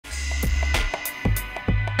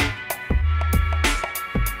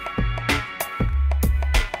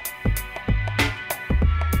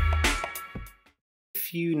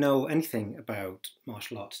you know anything about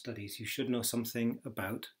martial arts studies, you should know something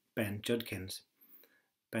about Ben Judkins.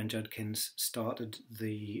 Ben Judkins started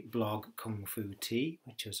the blog Kung Fu Tea,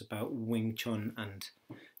 which was about Wing Chun and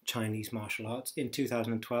Chinese martial arts, in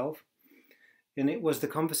 2012. And it was the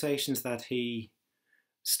conversations that he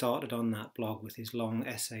started on that blog with his long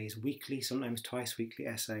essays, weekly, sometimes twice weekly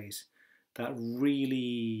essays, that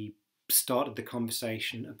really started the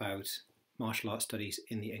conversation about martial arts studies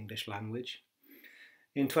in the English language.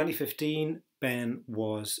 In 2015, Ben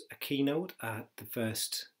was a keynote at the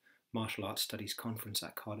first Martial Arts Studies conference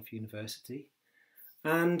at Cardiff University,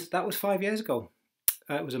 and that was 5 years ago.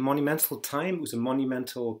 It was a monumental time, it was a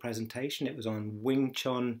monumental presentation. It was on Wing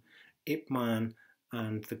Chun, Ip Man,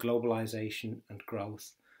 and the globalization and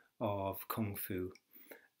growth of Kung Fu.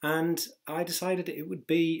 And I decided it would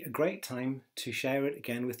be a great time to share it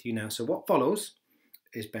again with you now. So what follows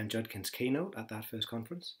is Ben Judkins' keynote at that first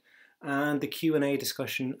conference and the Q&A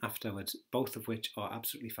discussion afterwards, both of which are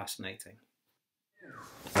absolutely fascinating.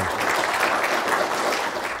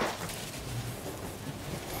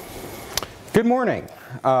 Good morning.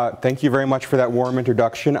 Thank you very much for that warm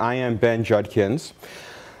introduction. I am Ben Judkins.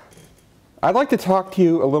 I'd like to talk to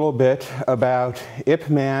you a little bit about Ip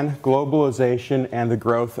Man, globalization, and the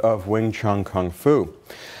growth of Wing Chun Kung Fu.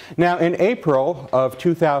 Now, in April of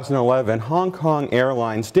 2011, Hong Kong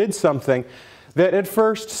Airlines did something that at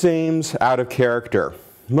first seems out of character.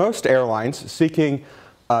 Most airlines seeking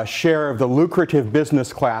a share of the lucrative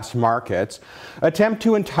business class markets attempt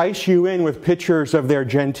to entice you in with pictures of their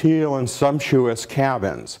genteel and sumptuous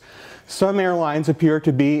cabins. Some airlines appear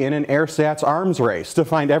to be in an airsats arms race to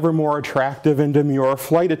find ever more attractive and demure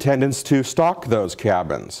flight attendants to stock those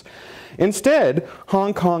cabins. Instead,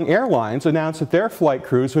 Hong Kong Airlines announced that their flight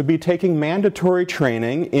crews would be taking mandatory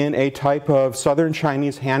training in a type of Southern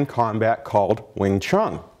Chinese hand combat called Wing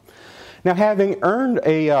Chun. Now, having earned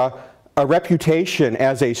a reputation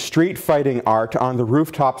as a street fighting art on the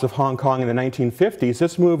rooftops of Hong Kong in the 1950s,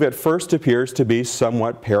 this move at first appears to be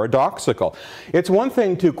somewhat paradoxical. It's one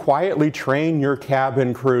thing to quietly train your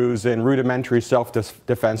cabin crews in rudimentary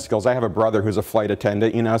self-defense skills. I have a brother who's a flight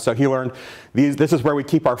attendant, you know, so he learned this is where we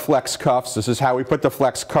keep our flex cuffs, this is how we put the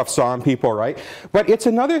flex cuffs on people, right? But it's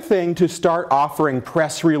another thing to start offering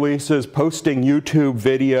press releases, posting YouTube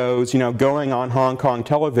videos, you know, going on Hong Kong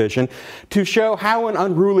television to show how an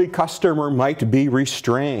unruly customer might be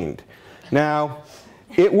restrained. Now,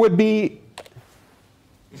 it would be,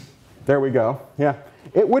 there we go, yeah.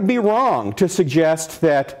 It would be wrong to suggest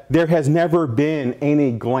that there has never been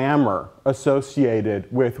any glamour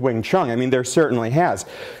associated with Wing Chun. I mean, there certainly has.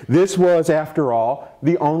 This was, after all,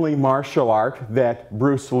 the only martial art that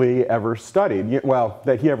Bruce Lee ever studied, well,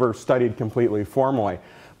 that he ever studied completely formally.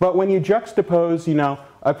 But when you juxtapose, you know,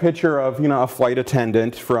 a picture of, you know, a flight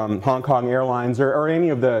attendant from Hong Kong Airlines or any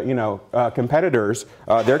of the, you know, competitors,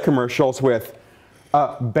 their commercials with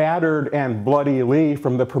battered and bloody Lee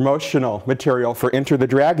from the promotional material for Enter the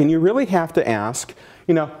Dragon, you really have to ask,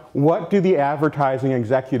 you know, what do the advertising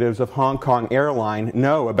executives of Hong Kong Airline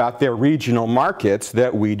know about their regional markets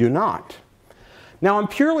that we do not? Now, on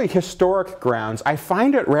purely historic grounds, I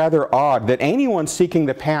find it rather odd that anyone seeking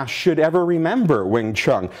the past should ever remember Wing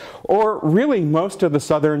Chun, or really most of the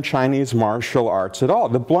Southern Chinese martial arts at all.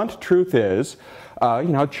 The blunt truth is, you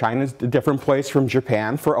know, China's a different place from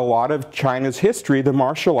Japan. For a lot of China's history, the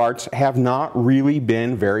martial arts have not really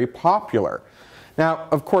been very popular. Now,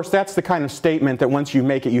 of course, that's the kind of statement that once you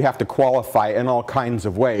make it, you have to qualify in all kinds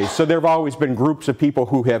of ways. So there have always been groups of people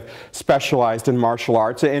who have specialized in martial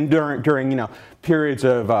arts, and during you know, periods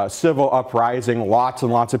of civil uprising, lots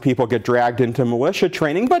and lots of people get dragged into militia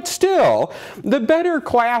training, but still, the better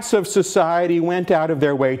class of society went out of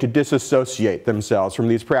their way to disassociate themselves from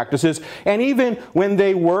these practices, and even when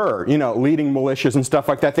they were, you know, leading militias and stuff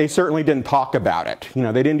like that, they certainly didn't talk about it. You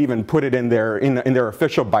know, they didn't even put it in their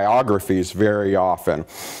official biographies very often.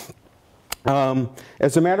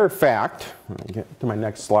 As a matter of fact, let me get to my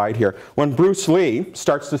next slide here. When Bruce Lee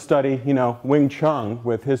starts to study, you know, Wing Chun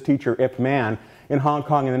with his teacher Ip Man in Hong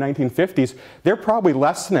Kong in the 1950s, there are probably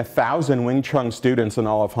less than 1,000 Wing Chun students in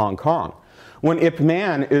all of Hong Kong. When Ip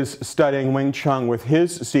Man is studying Wing Chun with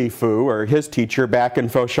his Sifu, or his teacher, back in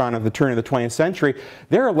Foshan at the turn of the 20th century,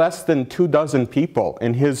 there are less than 24 people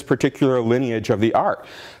in his particular lineage of the art.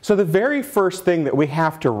 So the very first thing that we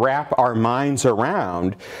have to wrap our minds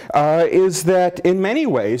around is that in many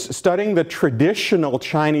ways, studying the traditional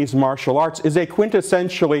Chinese martial arts is a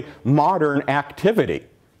quintessentially modern activity.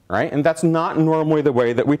 right? And that's not normally the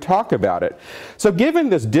way that we talk about it. So given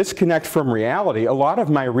this disconnect from reality, a lot of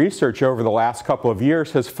my research over the last couple of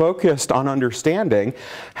years has focused on understanding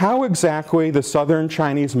how exactly the Southern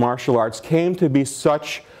Chinese martial arts came to be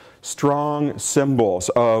such strong symbols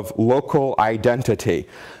of local identity.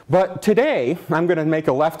 But today, I'm going to make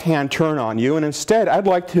a left-hand turn on you, and instead I'd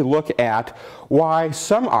like to look at why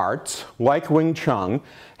some arts, like Wing Chun,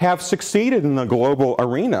 have succeeded in the global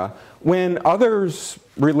arena when others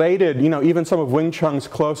related, even some of Wing Chun's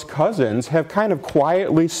close cousins, have kind of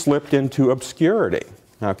quietly slipped into obscurity.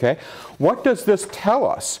 Okay? What does this tell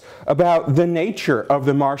us about the nature of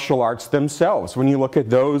the martial arts themselves when you look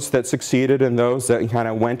at those that succeeded and those that kind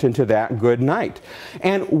of went into that good night?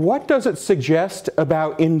 And what does it suggest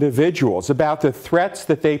about individuals, about the threats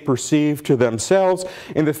that they perceive to themselves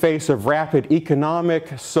in the face of rapid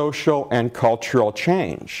economic, social, and cultural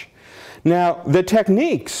change? Now, the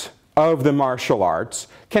techniques of the martial arts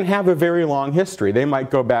can have a very long history. They might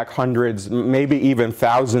go back hundreds, maybe even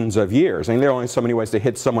thousands of years. I mean, there are only so many ways to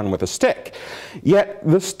hit someone with a stick. Yet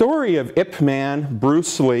the story of Ip Man,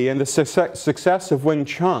 Bruce Lee, and the success of Wing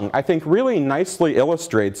Chun, I think, really nicely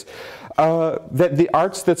illustrates that the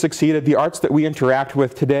arts that succeeded, the arts that we interact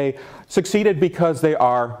with today, succeeded because they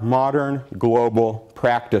are modern, global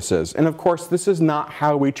practices. And of course, this is not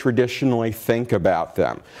how we traditionally think about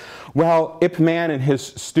them. Well, Ip Man and his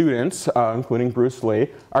students, including Bruce Lee,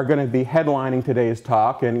 are going to be headlining today's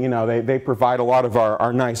talk, and they provide a lot of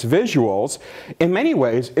our nice visuals. In many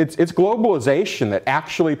ways, it's globalization that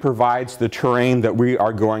actually provides the terrain that we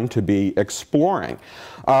are going to be exploring.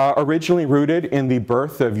 Originally rooted in the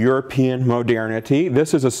birth of European modernity,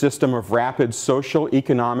 this is a system of rapid social,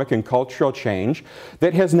 economic, and cultural change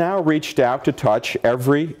that has now reached out to touch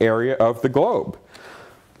every area of the globe.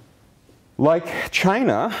 Like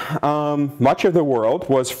China, much of the world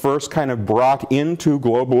was first kind of brought into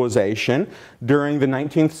globalization during the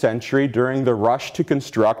 19th century, during the rush to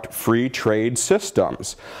construct free trade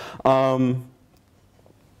systems. Now,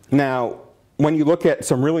 when you look at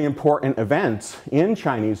some really important events in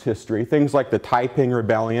Chinese history, things like the Taiping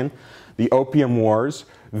Rebellion, the Opium Wars,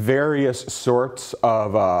 various sorts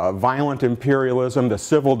of violent imperialism, the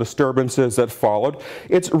civil disturbances that followed,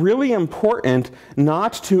 it's really important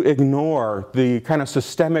not to ignore the kind of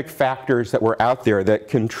systemic factors that were out there that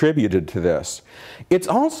contributed to this. It's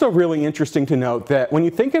also really interesting to note that when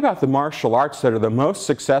you think about the martial arts that are the most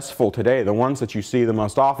successful today, the ones that you see the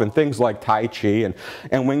most often, things like Tai Chi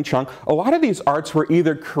and Wing Chun, a lot of these arts were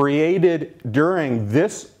either created during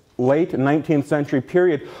this late 19th century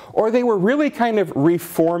period, or they were really kind of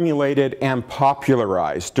reformulated and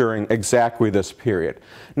popularized during exactly this period.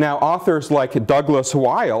 Now, authors like Douglas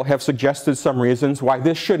Weil have suggested some reasons why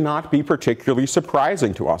this should not be particularly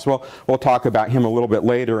surprising to us. Well, we'll talk about him a little bit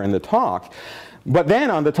later in the talk. But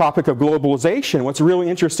then on the topic of globalization, what's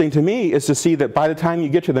really interesting to me is to see that by the time you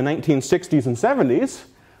get to the 1960s and 70s,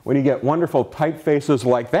 when you get wonderful typefaces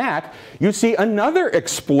like that, you see another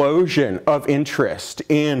explosion of interest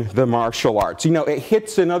in the martial arts. It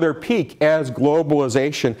hits another peak as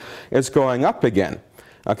globalization is going up again.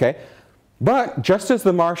 Okay? But just as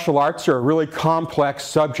the martial arts are a really complex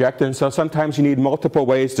subject, and so sometimes you need multiple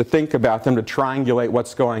ways to think about them to triangulate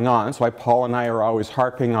what's going on, that's why Paul and I are always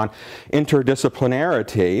harping on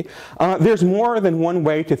interdisciplinarity, there's more than one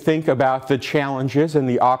way to think about the challenges and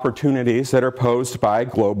the opportunities that are posed by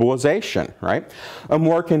globalization, right? A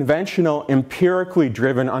more conventional, empirically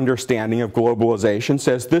driven understanding of globalization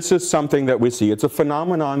says this is something that we see. It's a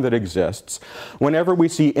phenomenon that exists whenever we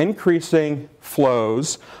see increasing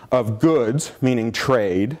flows of goods, meaning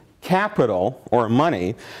trade, capital, or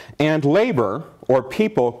money, and labor, or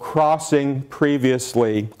people, crossing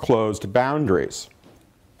previously closed boundaries.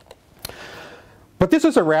 But this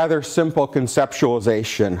is a rather simple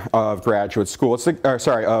conceptualization of graduate school. It's of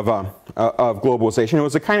globalization. It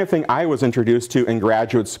was the kind of thing I was introduced to in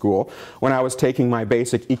graduate school when I was taking my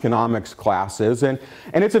basic economics classes. And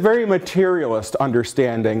it's a very materialist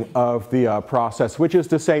understanding of the process, which is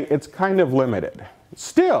to say it's kind of limited.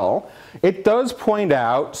 Still, it does point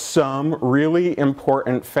out some really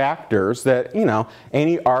important factors that,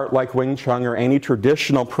 any art like Wing Chun or any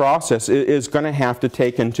traditional process is going to have to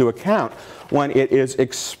take into account when it is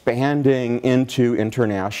expanding into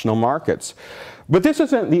international markets. But this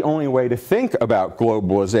isn't the only way to think about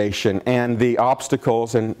globalization and the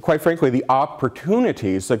obstacles and, quite frankly, the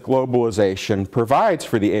opportunities that globalization provides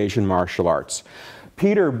for the Asian martial arts.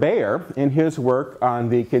 Peter Bayer, in his work on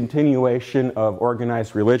the continuation of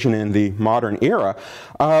organized religion in the modern era,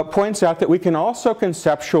 points out that we can also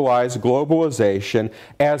conceptualize globalization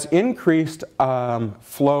as increased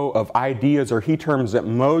flow of ideas, or he terms it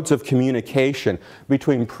modes of communication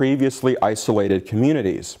between previously isolated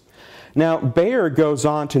communities. Now, Bayer goes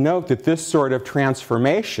on to note that this sort of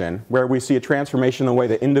transformation, where we see a transformation in the way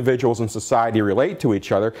that individuals in society relate to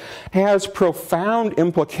each other, has profound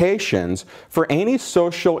implications for any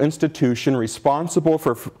social institution responsible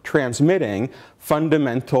for transmitting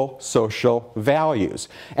fundamental social values.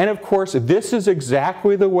 And of course, this is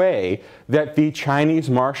exactly the way that the Chinese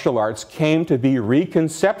martial arts came to be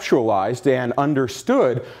reconceptualized and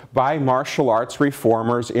understood by martial arts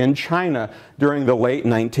reformers in China during the late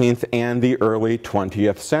 19th and the early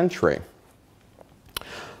 20th century.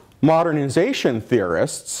 Modernization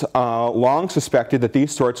theorists long suspected that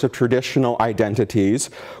these sorts of traditional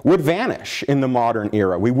identities would vanish in the modern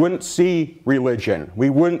era. We wouldn't see religion,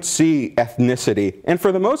 we wouldn't see ethnicity, and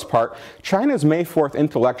for the most part, China's May 4th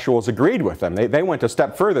intellectuals agreed with them. They went a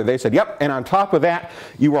step further. They said, yep, and on top of that,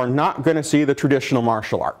 you are not going to see the traditional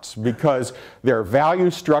martial arts because their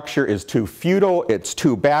value structure is too feudal, it's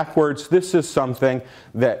too backwards. This is something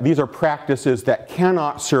that, these are practices that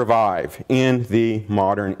cannot survive in the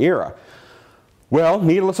modern era. Well,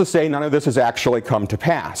 needless to say, none of this has actually come to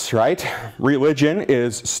pass, right? Religion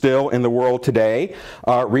is still in the world today.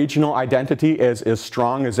 Regional identity is as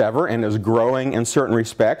strong as ever and is growing in certain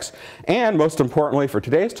respects. And most importantly for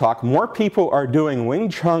today's talk, more people are doing Wing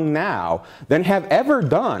Chun now than have ever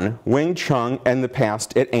done Wing Chun in the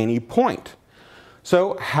past at any point.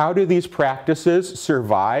 So how do these practices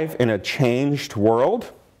survive in a changed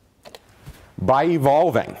world? By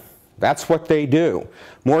evolving. That's what they do.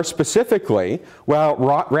 More specifically, while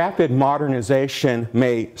rapid modernization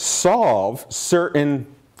may solve certain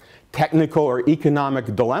technical or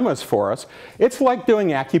economic dilemmas for us, it's like doing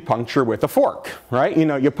acupuncture with a fork, right? You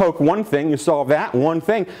know, you poke one thing, you solve that one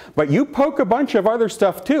thing, but you poke a bunch of other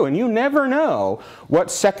stuff too, and you never know what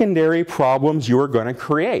secondary problems you're going to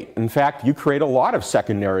create. In fact, you create a lot of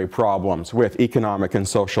secondary problems with economic and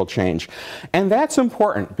social change. And that's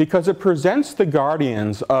important because it presents the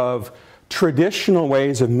guardians of traditional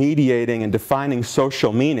ways of mediating and defining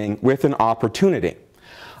social meaning with an opportunity.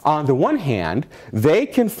 On the one hand, they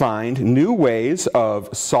can find new ways of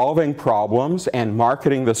solving problems and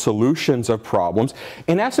marketing the solutions of problems.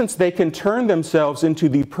 In essence, they can turn themselves into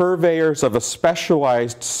the purveyors of a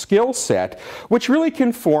specialized skill set, which really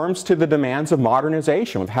conforms to the demands of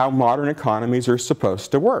modernization, with how modern economies are supposed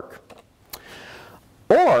to work.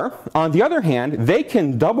 Or, on the other hand, they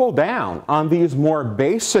can double down on these more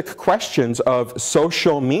basic questions of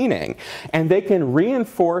social meaning, and they can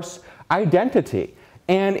reinforce identity.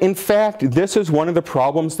 And in fact, this is one of the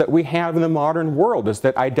problems that we have in the modern world, is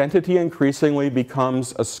that identity increasingly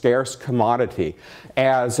becomes a scarce commodity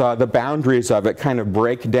as the boundaries of it kind of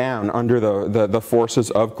break down under the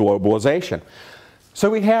forces of globalization. So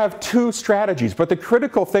we have two strategies, but the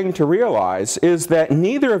critical thing to realize is that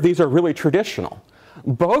neither of these are really traditional.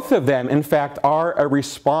 Both of them, in fact, are a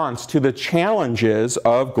response to the challenges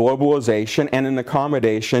of globalization and an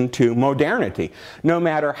accommodation to modernity, no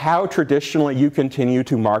matter how traditionally you continue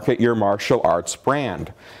to market your martial arts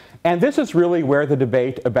brand. And this is really where the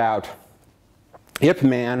debate about Ip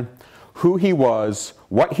Man, who he was,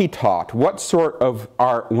 what he taught, what sort of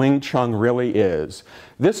art Wing Chun really is,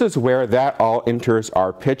 this is where that all enters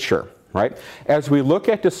our picture, right? As we look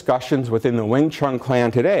at discussions within the Wing Chun clan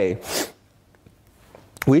today,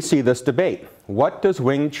 we see this debate. What does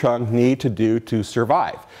Wing Chun need to do to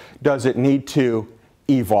survive? Does it need to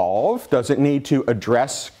evolve? Does it need to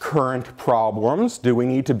address current problems? Do we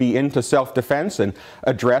need to be into self-defense and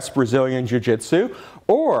address Brazilian Jiu-Jitsu?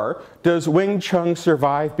 Or does Wing Chun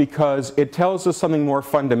survive because it tells us something more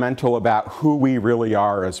fundamental about who we really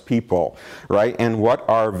are as people, right? And what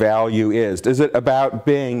our value is? Is it about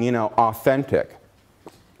being, you know, authentic?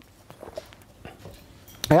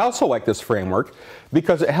 I also like this framework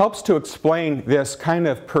because it helps to explain this kind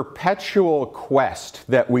of perpetual quest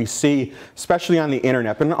that we see, especially on the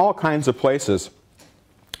internet, but in all kinds of places,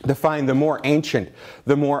 to find the more ancient,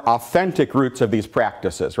 the more authentic roots of these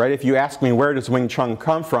practices, right? If you ask me, where does Wing Chun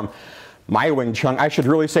come from? My Wing Chun, I should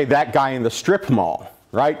really say that guy in the strip mall,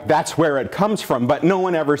 right? That's where it comes from, but no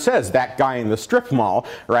one ever says that guy in the strip mall,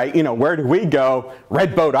 right? You know, where do we go?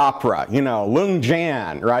 Red Boat Opera, you know, Lung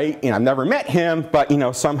Jan, right? You know, I've never met him, but, you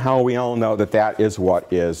know, somehow we all know that that is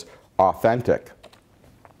what is authentic.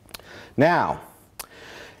 Now,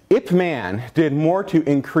 Ip Man did more to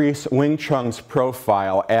increase Wing Chun's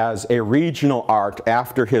profile as a regional art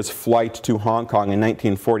after his flight to Hong Kong in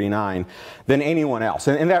 1949 than anyone else,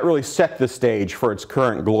 and that really set the stage for its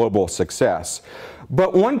current global success.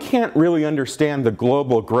 But one can't really understand the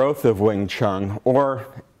global growth of Wing Chun, or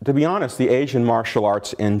to be honest, the Asian martial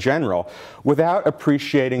arts in general, without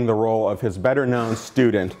appreciating the role of his better-known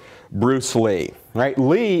student, Bruce Lee. Right?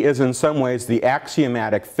 Lee is in some ways the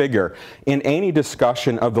axiomatic figure in any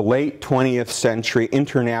discussion of the late 20th century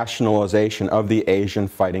internationalization of the Asian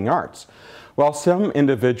fighting arts. While some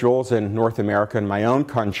individuals in North America and my own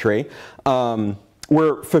country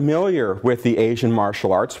were familiar with the Asian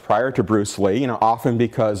martial arts prior to Bruce Lee, often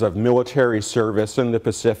because of military service in the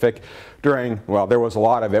Pacific during, well, there was a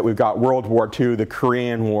lot of it. We've got World War II, the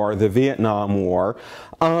Korean War, the Vietnam War.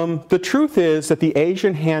 The truth is that the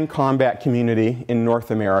Asian hand combat community in North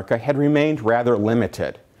America had remained rather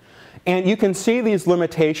limited. And you can see these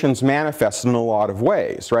limitations manifest in a lot of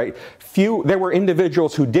ways, right? There were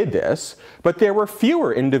individuals who did this, but there were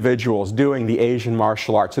fewer individuals doing the Asian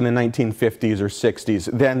martial arts in the 1950s or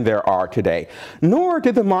 60s than there are today. Nor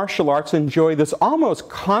did the martial arts enjoy this almost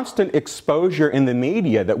constant exposure in the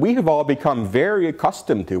media that we have all become very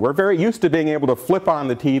accustomed to. We're very used to being able to flip on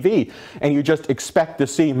the TV and you just expect to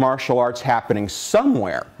see martial arts happening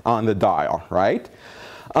somewhere on the dial, right?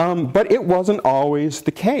 But it wasn't always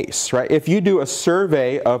the case, right? If you do a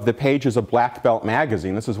survey of the pages of Black Belt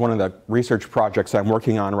magazine, this is one of the research projects I'm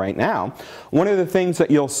working on right now, one of the things that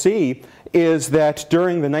you'll see is that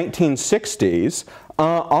during the 1960s,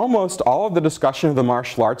 almost all of the discussion of the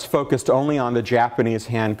martial arts focused only on the Japanese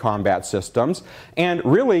hand combat systems, and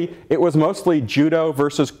really it was mostly judo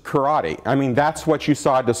versus karate. I mean, that's what you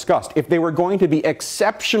saw discussed. If they were going to be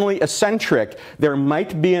exceptionally eccentric, there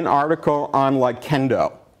might be an article on like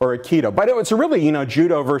kendo or aikido, but it's really,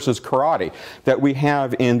 judo versus karate that we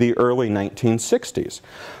have in the early 1960s.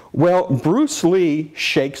 Well, Bruce Lee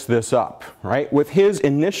shakes this up, right? With his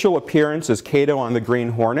initial appearance as Kato on the Green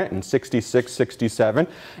Hornet in 66, 67,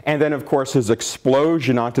 and then of course his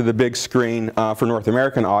explosion onto the big screen for North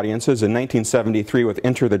American audiences in 1973 with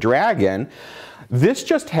Enter the Dragon, this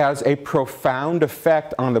just has a profound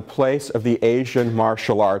effect on the place of the Asian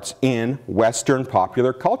martial arts in Western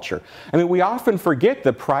popular culture. I mean, we often forget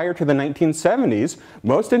that prior to the 1970s,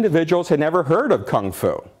 most individuals had never heard of Kung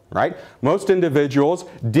Fu. Right? Most individuals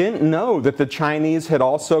didn't know that the Chinese had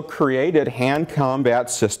also created hand combat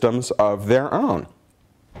systems of their own.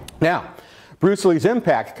 Now, Bruce Lee's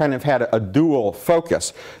impact kind of had a dual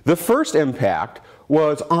focus. The first impact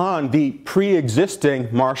was on the pre-existing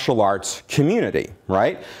martial arts community,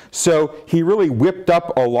 right? So he really whipped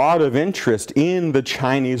up a lot of interest in the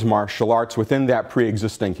Chinese martial arts within that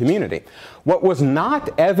pre-existing community. What was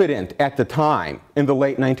not evident at the time, in the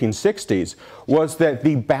late 1960s, was that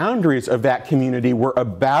the boundaries of that community were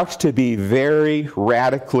about to be very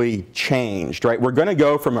radically changed, right? We're going to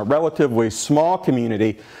go from a relatively small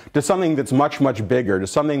community to something that's much, much bigger, to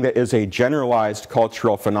something that is a generalized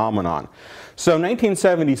cultural phenomenon. So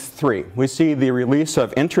 1973, we see the release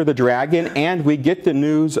of Enter the Dragon, and we get the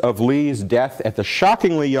news of Lee's death at the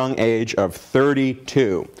shockingly young age of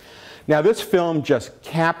 32. Now, this film just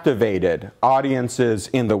captivated audiences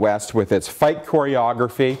in the West with its fight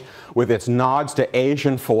choreography, with its nods to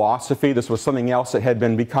Asian philosophy. This was something else that had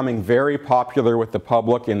been becoming very popular with the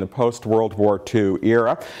public in the post-World War II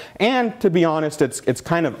era. And to be honest, it's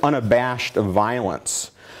kind of unabashed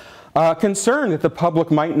violence. Concerned that the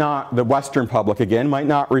public might not, the Western public again, might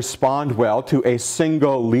not respond well to a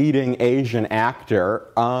single leading Asian actor,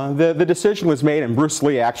 the decision was made, and Bruce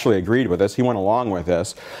Lee actually agreed with this, he went along with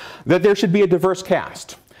this, that there should be a diverse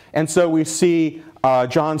cast. And so we see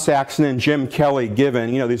John Saxon and Jim Kelly given,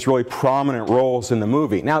 these really prominent roles in the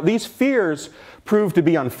movie. Now, these fears proved to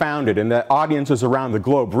be unfounded, and that audiences around the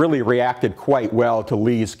globe really reacted quite well to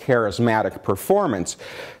Lee's charismatic performance.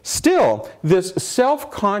 Still, this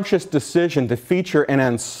self-conscious decision to feature an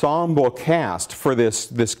ensemble cast for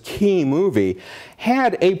this key movie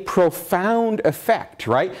had a profound effect,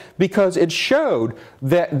 right? Because it showed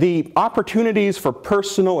that the opportunities for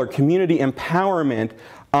personal or community empowerment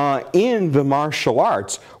in the martial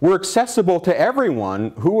arts were accessible to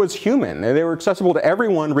everyone who was human. They were accessible to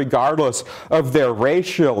everyone regardless of their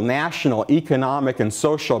racial, national, economic, and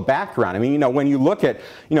social background. I mean, when you look at,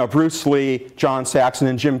 Bruce Lee, John Saxon,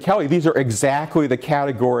 and Jim Kelly, these are exactly the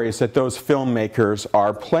categories that those filmmakers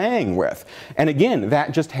are playing with. And again,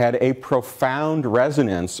 that just had a profound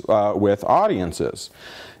resonance with audiences.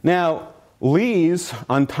 Now, Lee's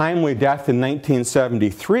untimely death in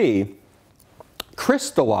 1973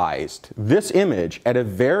 crystallized this image at a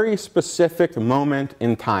very specific moment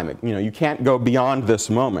in time. You can't go beyond this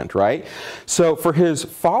moment, right? So for his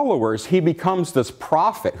followers, he becomes this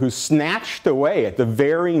prophet who's snatched away at the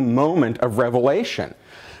very moment of revelation.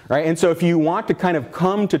 Right? And so if you want to kind of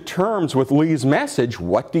come to terms with Li's message,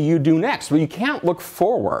 what do you do next? Well, you can't look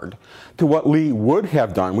forward to what Li would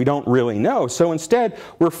have done. We don't really know. So instead,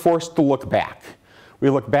 we're forced to look back. We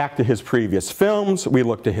look back to his previous films, we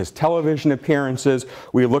look to his television appearances,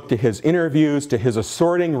 we look to his interviews, to his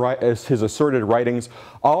assorted writings,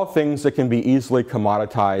 all things that can be easily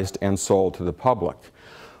commoditized and sold to the public.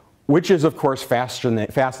 Which is, of course,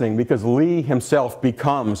 fascinating because Li himself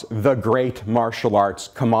becomes the great martial arts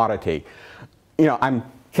commodity. I'm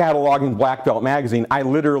cataloging Black Belt magazine. I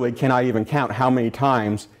literally cannot even count how many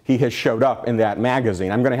times he has showed up in that magazine.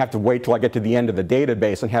 I'm going to have to wait till I get to the end of the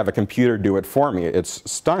database and have a computer do it for me. It's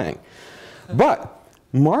stunning. But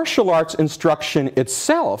martial arts instruction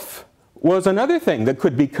itself was another thing that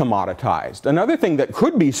could be commoditized, another thing that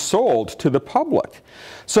could be sold to the public.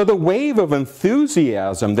 So the wave of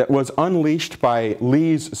enthusiasm that was unleashed by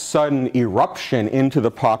Li's sudden eruption into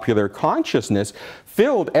the popular consciousness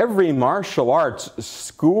filled every martial arts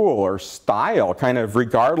school or style, kind of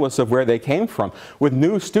regardless of where they came from, with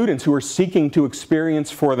new students who were seeking to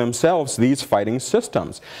experience for themselves these fighting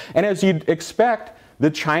systems. And as you'd expect, the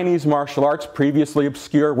Chinese martial arts, previously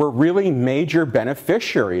obscure, were really major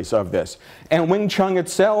beneficiaries of this. And Wing Chun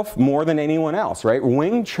itself, more than anyone else, right?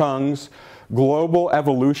 Wing Chun's global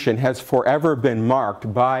evolution has forever been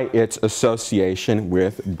marked by its association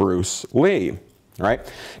with Bruce Lee,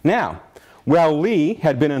 right? Now, while Li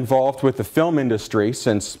had been involved with the film industry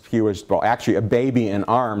since he was, well, actually a baby in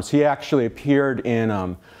arms, he actually appeared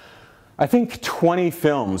in I think 20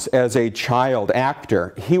 films as a child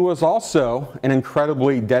actor. He was also an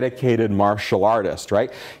incredibly dedicated martial artist,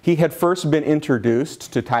 right? He had first been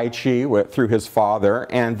introduced to Tai Chi through his father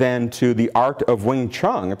and then to the art of Wing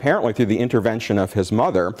Chun, apparently through the intervention of his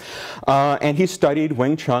mother. And he studied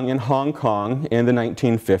Wing Chun in Hong Kong in the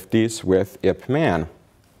 1950s with Ip Man,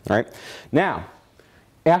 right? Now,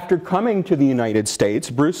 after coming to the United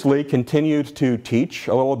States, Bruce Lee continued to teach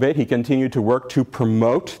a little bit. He continued to work to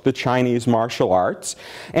promote the Chinese martial arts.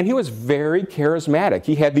 And he was very charismatic.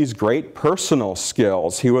 He had these great personal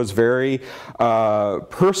skills. He was very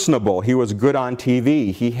personable. He was good on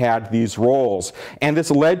TV. He had these roles. And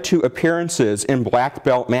this led to appearances in Black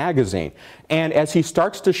Belt magazine. And as he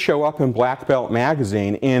starts to show up in Black Belt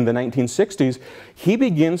magazine in the 1960s, he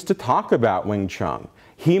begins to talk about Wing Chun.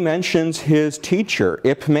 He mentions his teacher,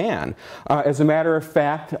 Ip Man. As a matter of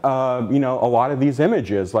fact, a lot of these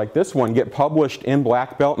images, like this one, get published in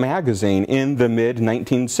Black Belt magazine in the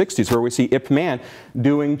mid-1960s, where we see Ip Man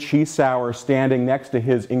doing Chi Sao, standing next to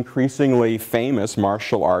his increasingly famous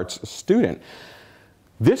martial arts student.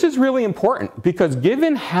 This is really important because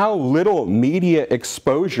given how little media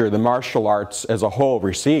exposure the martial arts as a whole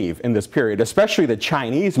receive in this period, especially the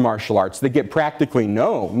Chinese martial arts that get practically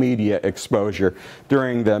no media exposure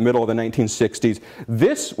during the middle of the 1960s,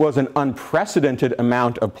 this was an unprecedented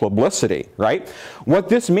amount of publicity, right? What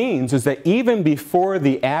this means is that even before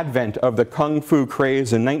the advent of the Kung Fu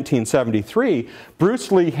craze in 1973,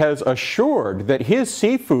 Bruce Lee has assured that his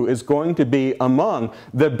Sifu is going to be among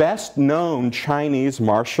the best known Chinese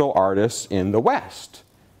martial artists in the West.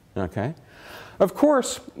 Okay? Of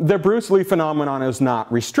course, the Bruce Lee phenomenon is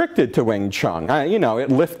not restricted to Wing Chun. It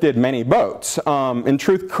lifted many boats. In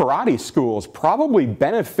truth, karate schools probably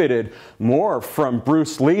benefited more from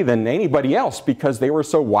Bruce Lee than anybody else because they were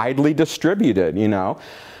so widely distributed,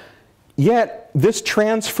 Yet, this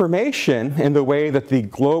transformation in the way that the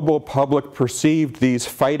global public perceived these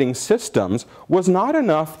fighting systems was not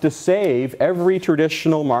enough to save every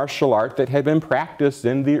traditional martial art that had been practiced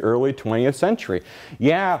in the early 20th century.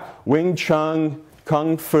 Yeah, Wing Chun,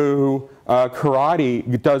 Kung Fu,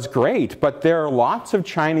 karate does great, but there are lots of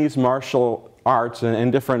Chinese martial arts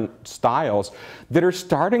and different styles that are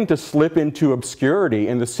starting to slip into obscurity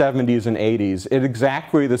in the 70s and 80s at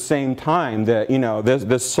exactly the same time that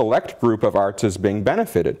this select group of arts is being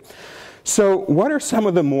benefited. So what are some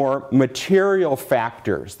of the more material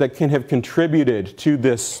factors that can have contributed to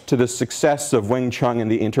the success of Wing Chun in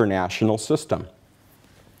the international system?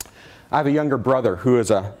 I have a younger brother who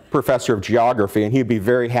is a professor of geography, and he'd be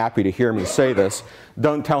very happy to hear me say this.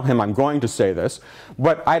 Don't tell him I'm going to say this.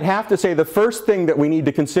 But I'd have to say the first thing that we need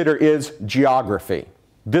to consider is geography.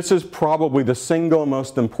 This is probably the single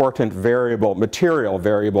most important variable, material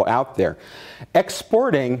variable out there.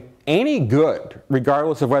 Exporting any good,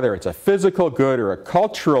 regardless of whether it's a physical good or a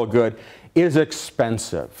cultural good, is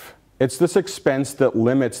expensive. It's this expense that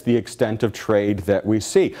limits the extent of trade that we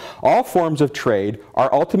see. All forms of trade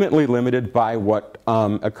are ultimately limited by what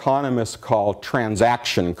economists call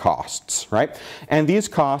transaction costs, right? And these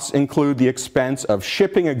costs include the expense of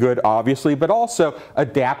shipping a good, obviously, but also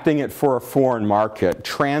adapting it for a foreign market,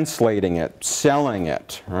 translating it, selling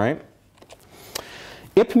it, right?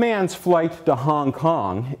 Ip Man's flight to Hong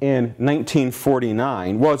Kong in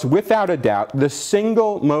 1949 was without a doubt the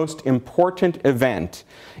single most important event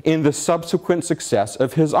in the subsequent success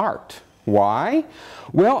of his art. Why?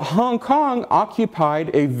 Well, Hong Kong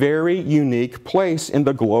occupied a very unique place in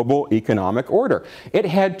the global economic order. It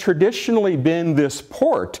had traditionally been this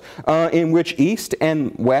port in which East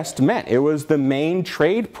and West met. It was the main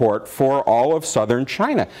trade port for all of southern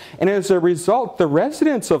China. And as a result, the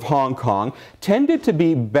residents of Hong Kong tended to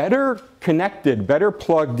be better connected, better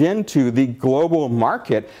plugged into the global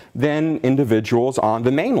market than individuals on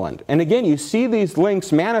the mainland. And again, you see these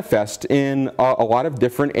links manifest in a lot of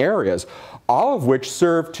different areas, all of which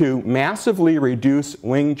serve to massively reduce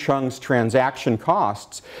Wing Chun's transaction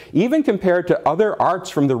costs, even compared to other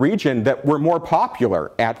arts from the region that were more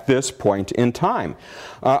popular at this point in time.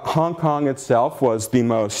 Hong Kong itself was the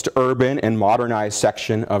most urban and modernized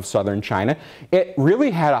section of southern China. It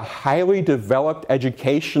really had a highly developed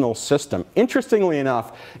educational system. Interestingly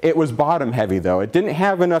enough, it was bottom heavy though. It didn't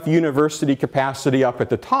have enough university capacity up at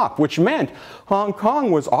the top, which meant Hong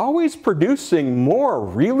Kong was always producing more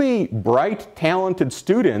really bright, talented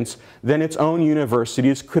students than its own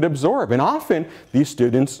universities could absorb. And often these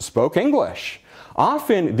students spoke English.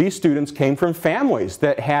 Often these students came from families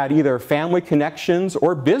that had either family connections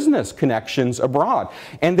or business connections abroad,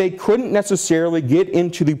 and they couldn't necessarily get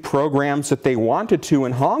into the programs that they wanted to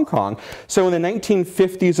in Hong Kong. So in the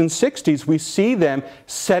 1950s and 60s, we see them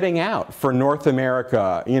setting out for North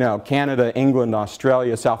America, you know, Canada, England,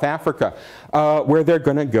 Australia, South Africa, where they're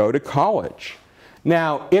going to go to college.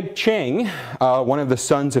 Now, Ip Ching, one of the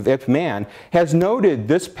sons of Ip Man, has noted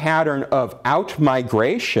this pattern of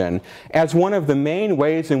out-migration as one of the main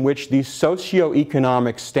ways in which the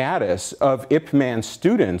socioeconomic status of Ip Man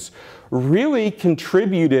students really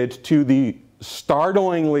contributed to the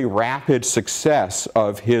startlingly rapid success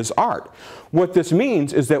of his art. What this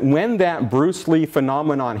means is that when that Bruce Lee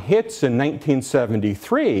phenomenon hits in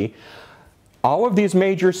 1973, all of these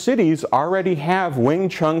major cities already have Wing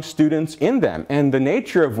Chun students in them. And the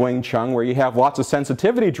nature of Wing Chun, where you have lots of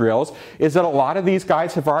sensitivity drills, is that a lot of these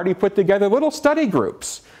guys have already put together little study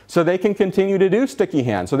groups. So they can continue to do sticky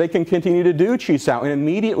hands, so they can continue to do chi sao, and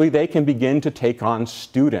immediately they can begin to take on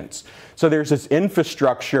students. So there's this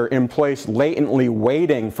infrastructure in place latently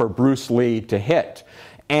waiting for Bruce Lee to hit.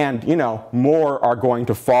 And, you know, more are going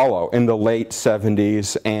to follow in the late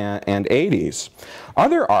 70s and 80s.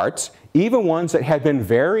 Other arts, even ones that had been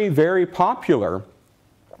very, very popular,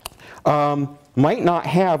 might not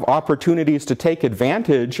have opportunities to take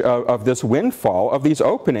advantage of this windfall, of these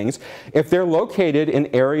openings, if they're located in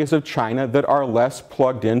areas of China that are less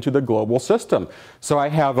plugged into the global system. So I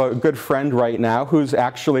have a good friend right now who's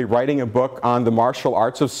actually writing a book on the martial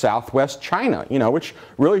arts of Southwest China, you know, which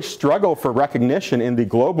really struggle for recognition in the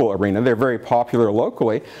global arena. They're very popular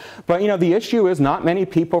locally. But, you know, the issue is not many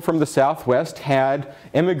people from the Southwest had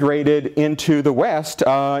immigrated into the West,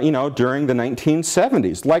 you know, during the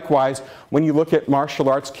 1970s. Likewise, when you look at martial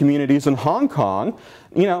arts communities in Hong Kong,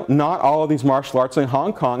 you know, not all of these martial arts in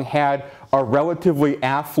Hong Kong had a relatively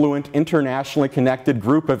affluent, internationally connected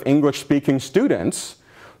group of English-speaking students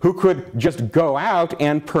who could just go out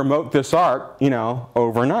and promote this art, you know,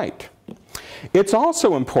 overnight. It's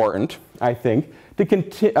also important, I think,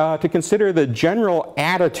 to consider the general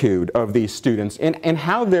attitude of these students and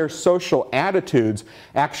how their social attitudes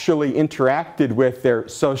actually interacted with their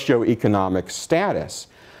socioeconomic status.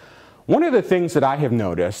 One of the things that I have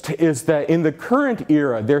noticed is that in the current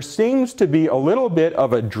era, there seems to be a little bit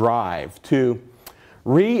of a drive to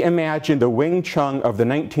reimagine the Wing Chun of the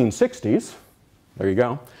 1960s, there you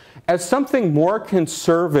go, as something more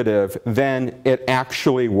conservative than it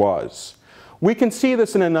actually was. We can see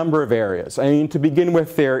this in a number of areas. I mean, to begin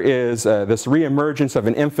with, there is this reemergence of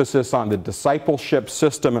an emphasis on the discipleship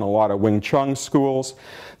system in a lot of Wing Chun schools.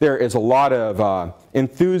 There is a lot of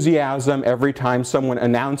enthusiasm every time someone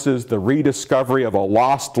announces the rediscovery of a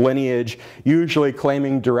lost lineage, usually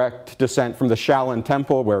claiming direct descent from the Shaolin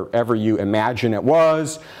Temple, wherever you imagine it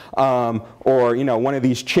was, or, you know, one of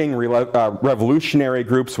these Qing revolutionary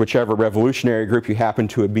groups, whichever revolutionary group you happen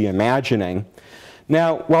to be imagining.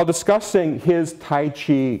 Now, while discussing his Tai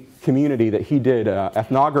Chi community that he did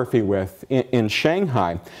ethnography with in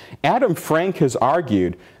Shanghai, Adam Frank has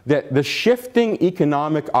argued that the shifting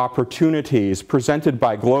economic opportunities presented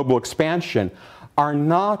by global expansion are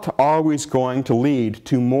not always going to lead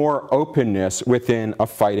to more openness within a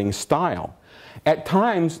fighting style. At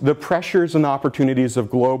times, the pressures and opportunities of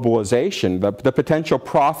globalization, the potential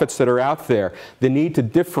profits that are out there, the need to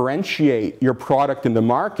differentiate your product in the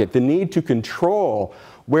market, the need to control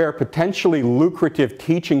where potentially lucrative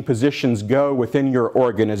teaching positions go within your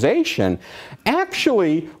organization,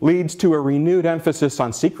 actually leads to a renewed emphasis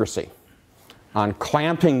on secrecy, on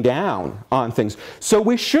clamping down on things. So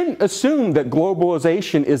we shouldn't assume that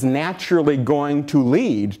globalization is naturally going to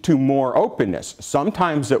lead to more openness.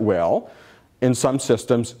 Sometimes it will. In some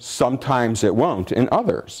systems, sometimes it won't in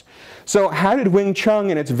others. So how did Wing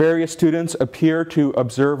Chun and its various students appear to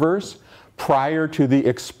observers prior to the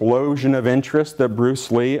explosion of interest that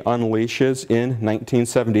Bruce Lee unleashes in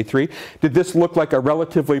 1973? Did this look like a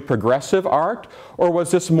relatively progressive art, or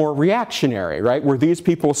was this more reactionary, right? Were these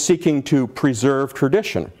people seeking to preserve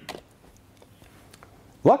tradition?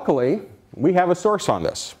 Luckily, we have a source on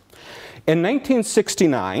this. In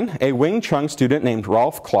 1969, a Wing Chun student named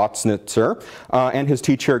Rolf Klotznitzner and his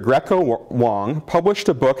teacher Greco Wang published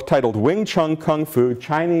a book titled Wing Chun Kung Fu,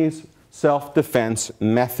 Chinese Self-Defense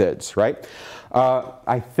Methods, right?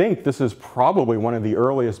 I think this is probably one of the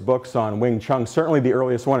earliest books on Wing Chun, certainly the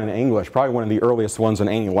earliest one in English, probably one of the earliest ones in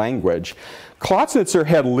any language. Klotznitzner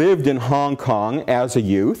had lived in Hong Kong as a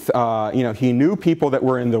youth. He knew people that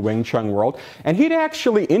were in the Wing Chun world, and he'd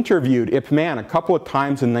actually interviewed Ip Man a couple of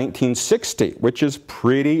times in 1960, which is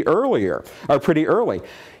pretty early.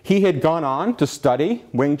 He had gone on to study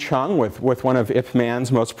Wing Chun with one of Ip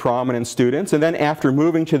Man's most prominent students, and then after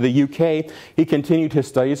moving to the UK, he continued his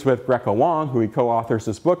studies with Greco Wang, who he co-authors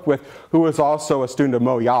this book with, who was also a student of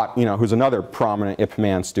Mo Yat, who's another prominent Ip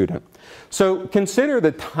Man student. So consider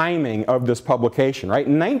the timing of this publication, right?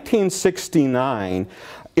 1969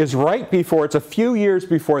 is right before, it's a few years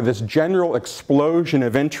before this general explosion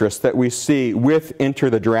of interest that we see with Enter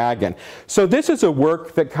the Dragon. So this is a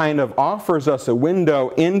work that kind of offers us a window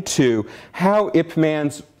into how Ip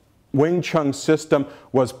Man's Wing Chun system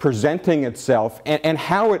was presenting itself and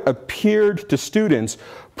how it appeared to students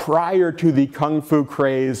prior to the Kung Fu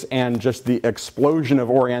craze and just the explosion of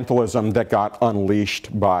Orientalism that got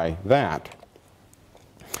unleashed by that.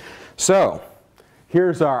 So,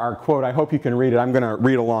 here's our quote. I hope you can read it. I'm going to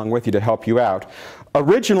read along with you to help you out.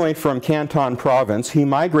 Originally from Canton Province, he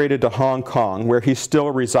migrated to Hong Kong, where he still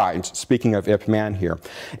resides, speaking of Ip Man here.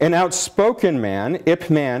 An outspoken man, Ip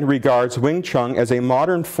Man regards Wing Chun as a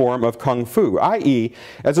modern form of Kung Fu, i.e.,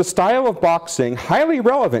 as a style of boxing highly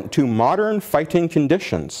relevant to modern fighting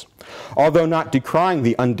conditions. Although not decrying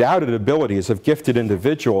the undoubted abilities of gifted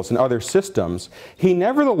individuals in other systems, he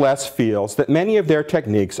nevertheless feels that many of their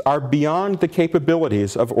techniques are beyond the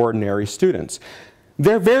capabilities of ordinary students.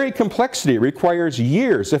 Their very complexity requires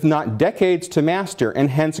years, if not decades, to master, and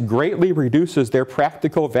hence greatly reduces their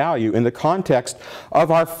practical value in the context of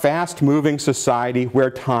our fast-moving society where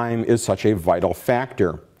time is such a vital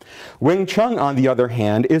factor. Wing Chun, on the other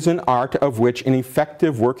hand, is an art of which an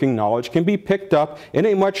effective working knowledge can be picked up in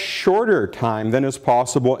a much shorter time than is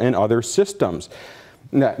possible in other systems.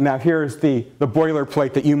 Now here's the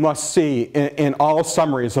boilerplate that you must see in all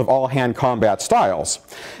summaries of all hand combat styles.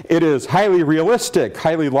 It is highly realistic,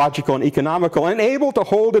 highly logical and economical, and able to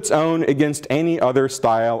hold its own against any other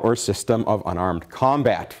style or system of unarmed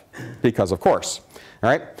combat. Because of course. All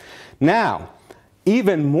right? Now,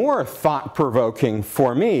 even more thought-provoking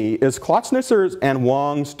for me is Klotznitzner's and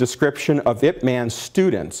Wang's description of Ip Man's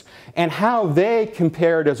students and how they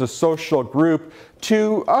compared as a social group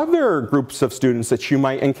to other groups of students that you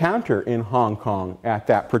might encounter in Hong Kong at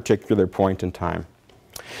that particular point in time.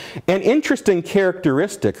 An interesting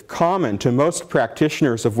characteristic common to most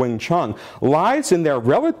practitioners of Wing Chun lies in their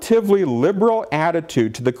relatively liberal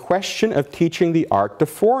attitude to the question of teaching the art to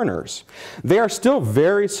foreigners. They are still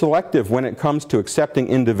very selective when it comes to accepting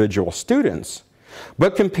individual students.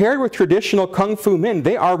 But compared with traditional Kung Fu men,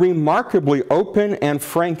 they are remarkably open and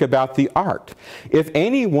frank about the art. If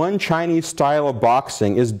any one Chinese style of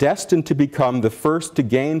boxing is destined to become the first to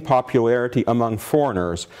gain popularity among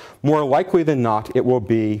foreigners, more likely than not it will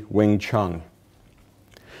be Wing Chun.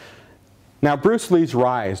 Now, Bruce Lee's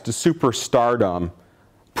rise to superstardom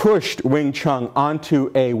pushed Wing Chun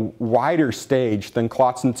onto a wider stage than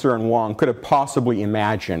Klotznitzner and Wang could have possibly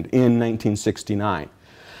imagined in 1969.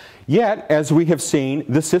 Yet, as we have seen,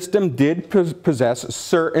 the system did possess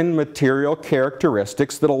certain material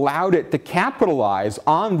characteristics that allowed it to capitalize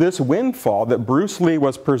on this windfall that Bruce Lee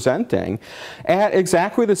was presenting at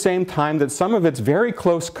exactly the same time that some of its very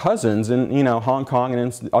close cousins in Hong Kong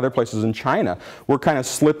and in other places in China were kind of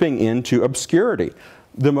slipping into obscurity.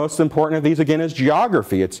 The most important of these, again, is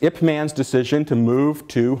geography. It's Ip Man's decision to move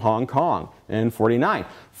to Hong Kong in 49,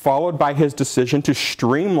 followed by his decision to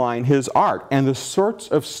streamline his art and the sorts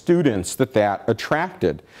of students that that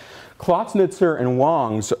attracted. Klotznitzer and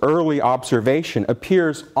Wang's early observation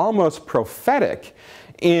appears almost prophetic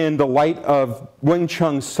in the light of Wing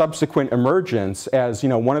Chun's subsequent emergence as,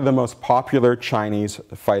 one of the most popular Chinese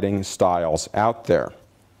fighting styles out there.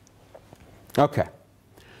 Okay.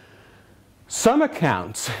 Some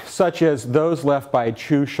accounts, such as those left by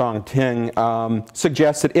Chu Shangting,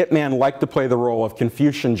 suggest that Ip Man liked to play the role of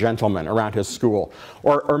Confucian gentleman around his school.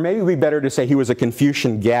 Or maybe it would be better to say he was a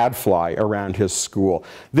Confucian gadfly around his school.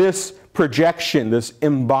 This projection, this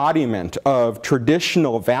embodiment of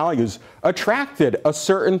traditional values attracted a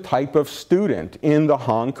certain type of student in the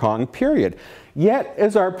Hong Kong period. Yet,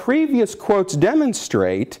 as our previous quotes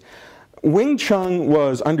demonstrate, Wing Chun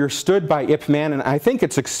was understood by Ip Man, and I think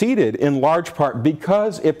it succeeded in large part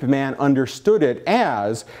because Ip Man understood it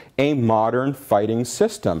as a modern fighting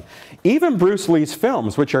system. Even Bruce Lee's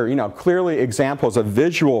films, which are clearly examples of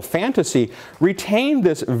visual fantasy, retain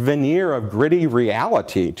this veneer of gritty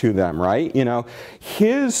reality to them, right?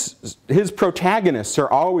 His protagonists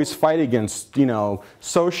are always fighting against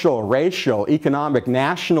social, racial, economic,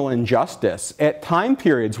 national injustice at time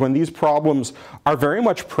periods when these problems are very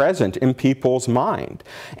much present in people's mind.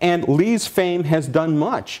 And Lee's fame has done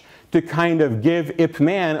much to kind of give Ip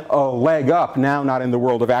Man a leg up, now not in the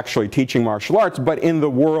world of actually teaching martial arts, but in the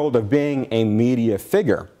world of being a media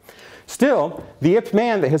figure. Still, the Ip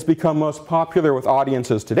Man that has become most popular with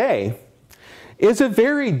audiences today is a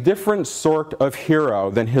very different sort of hero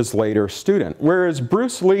than his later student. Whereas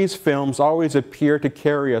Bruce Lee's films always appear to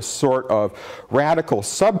carry a sort of radical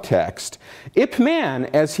subtext, Ip Man,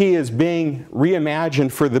 as he is being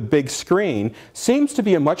reimagined for the big screen, seems to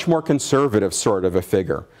be a much more conservative sort of a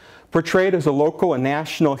figure. Portrayed as a local and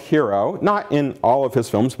national hero, not in all of his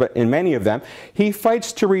films, but in many of them, he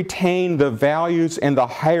fights to retain the values and the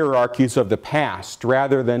hierarchies of the past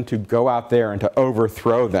rather than to go out there and to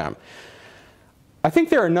overthrow them. I think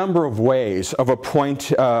there are a number of ways of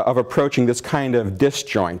approaching this kind of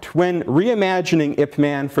disjoint. When reimagining Ip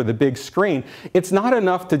Man for the big screen, it's not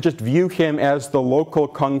enough to just view him as the local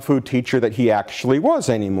kung fu teacher that he actually was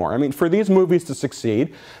anymore. I mean, for these movies to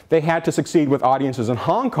succeed, they had to succeed with audiences in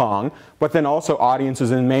Hong Kong, but then also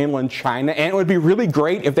audiences in mainland China, and it would be really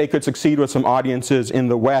great if they could succeed with some audiences in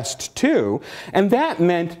the West too. And that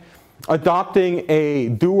meant adopting a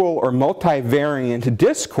dual or multivariant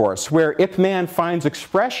discourse where Ip Man finds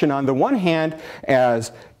expression on the one hand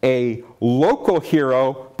as a local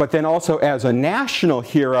hero, but then also as a national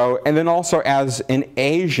hero, and then also as an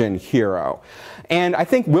Asian hero. And I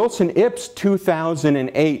think Wilson Ip's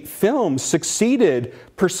 2008 film succeeded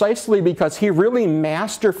precisely because he really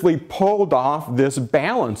masterfully pulled off this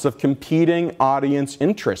balance of competing audience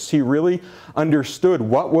interests. He really understood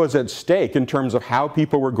what was at stake in terms of how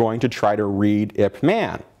people were going to try to read Ip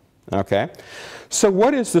Man. Okay? So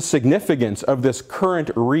what is the significance of this current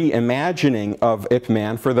reimagining of Ip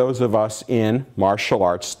Man for those of us in martial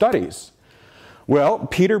arts studies? Well,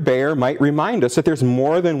 Peter Bayer might remind us that there's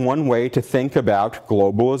more than one way to think about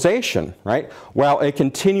globalization, right? While a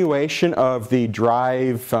continuation of the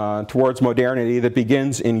drive towards modernity that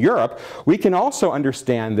begins in Europe, we can also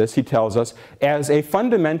understand this, he tells us, as a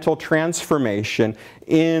fundamental transformation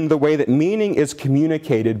in the way that meaning is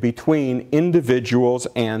communicated between individuals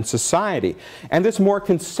and society. And this more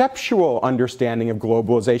conceptual understanding of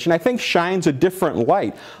globalization, I think, shines a different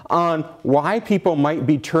light on why people might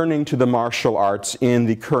be turning to the martial arts in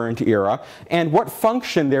the current era and what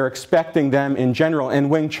function they're expecting them in general, and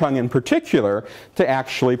Wing Chun in particular, to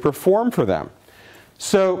actually perform for them.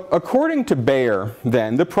 So according to Bayer,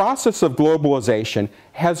 then, the process of globalization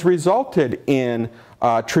has resulted in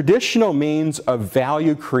traditional means of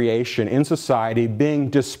value creation in society being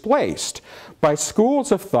displaced by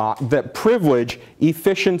schools of thought that privilege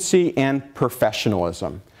efficiency and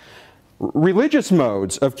professionalism. Religious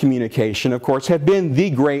modes of communication, of course, have been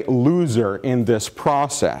the great loser in this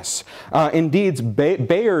process. Indeed,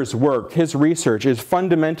 Bayer's work, his research, is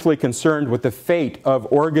fundamentally concerned with the fate of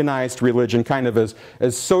organized religion kind of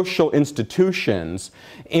as social institutions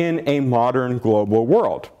in a modern global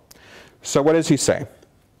world. So what does he say?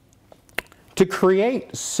 To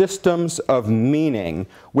create systems of meaning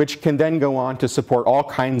which can then go on to support all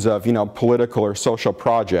kinds of, political or social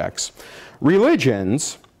projects,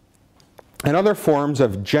 religions and other forms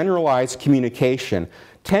of generalized communication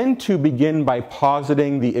tend to begin by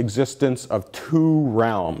positing the existence of two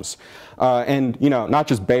realms. And, not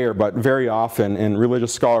just Bayer, but very often in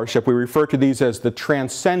religious scholarship, we refer to these as the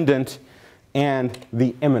transcendent and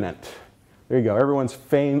the immanent. There you go, everyone's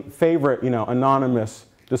favorite, anonymous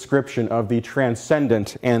description of the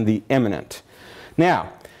transcendent and the immanent.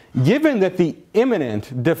 Now, given that the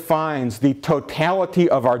immanent defines the totality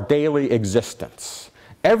of our daily existence,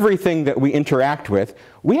 everything that we interact with,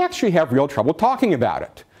 we actually have real trouble talking about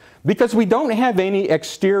it. Because we don't have any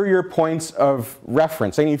exterior points of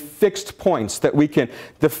reference, any fixed points that we can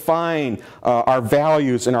define our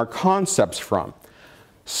values and our concepts from.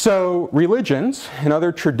 So religions and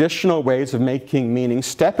other traditional ways of making meaning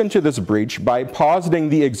step into this breach by positing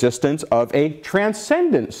the existence of a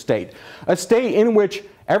transcendent state, a state in which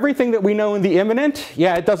everything that we know in the immanent,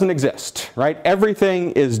 it doesn't exist, right?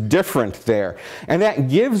 Everything is different there. And that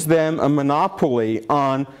gives them a monopoly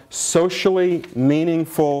on socially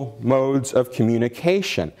meaningful modes of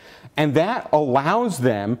communication. And that allows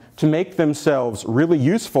them to make themselves really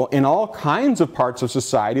useful in all kinds of parts of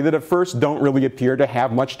society that at first don't really appear to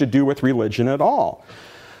have much to do with religion at all.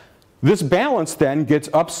 This balance then gets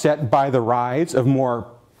upset by the rise of more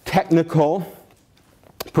technical,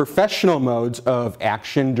 professional modes of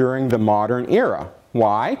action during the modern era.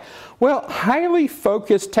 Why? Well, highly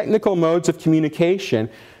focused technical modes of communication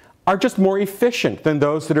are just more efficient than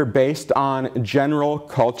those that are based on general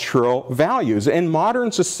cultural values. And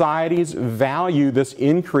modern societies value this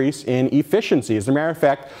increase in efficiency. As a matter of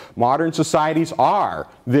fact, modern societies are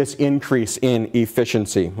this increase in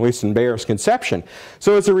efficiency, at least in Bayer's conception.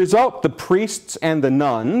 So as a result, the priests and the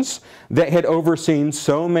nuns that had overseen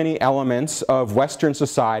so many elements of Western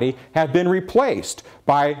society have been replaced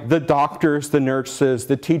by the doctors, the nurses,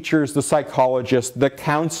 the teachers, the psychologists, the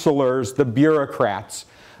counselors, the bureaucrats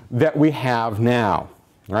that we have now,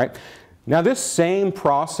 right? Now this same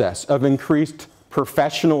process of increased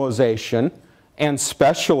professionalization and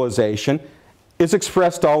specialization is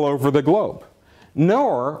expressed all over the globe.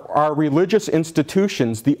 Nor are religious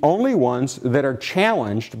institutions the only ones that are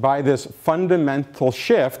challenged by this fundamental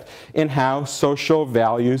shift in how social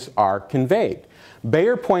values are conveyed.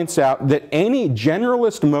 Bayer points out that any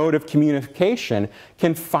generalist mode of communication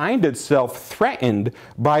can find itself threatened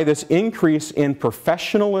by this increase in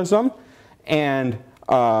professionalism and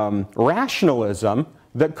rationalism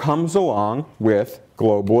that comes along with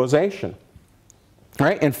globalization.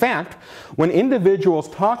 Right? In fact, when individuals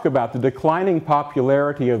talk about the declining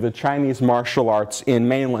popularity of the Chinese martial arts in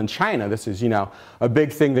mainland China, this is, a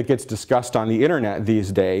big thing that gets discussed on the internet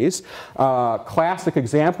these days. Classic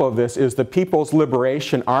example of this is the People's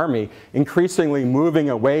Liberation Army increasingly moving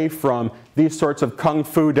away from these sorts of kung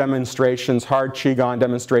fu demonstrations, hard qigong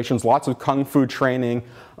demonstrations, lots of kung fu training,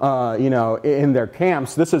 in their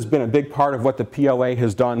camps. This has been a big part of what the PLA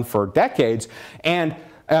has done for decades. And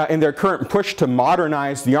in their current push to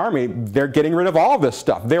modernize the army, they're getting rid of all of this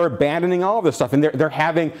stuff. They're abandoning all of this stuff. And they're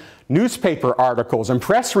having newspaper articles and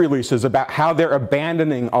press releases about how they're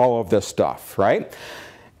abandoning all of this stuff, right?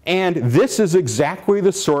 And this is exactly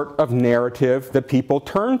the sort of narrative that people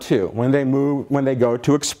turn to when they go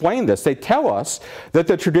to explain this. They tell us that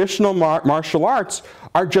the traditional martial arts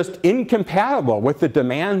are just incompatible with the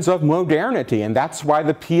demands of modernity, and that's why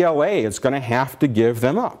the PLA is going to have to give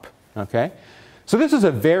them up, okay? So this is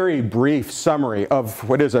a very brief summary of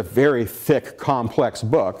what is a very thick, complex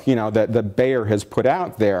book, that Bayer has put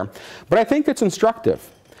out there. But I think it's instructive.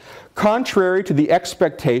 Contrary to the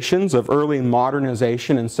expectations of early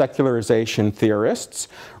modernization and secularization theorists,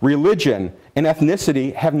 religion and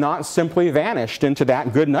ethnicity have not simply vanished into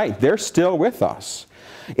that good night. They're still with us.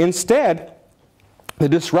 Instead, the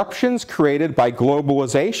disruptions created by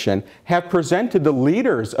globalization have presented the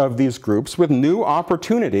leaders of these groups with new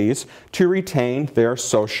opportunities to retain their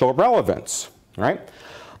social relevance, right?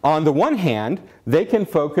 On the one hand, they can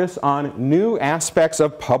focus on new aspects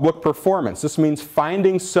of public performance. This means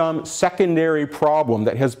finding some secondary problem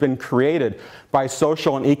that has been created by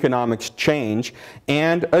social and economic change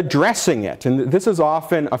and addressing it. And this is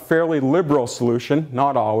often a fairly liberal solution,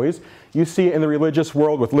 not always. You see it in the religious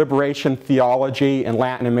world with liberation theology in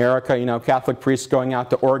Latin America, Catholic priests going out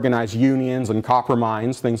to organize unions and copper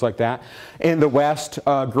mines, things like that. In the West,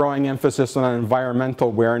 growing emphasis on environmental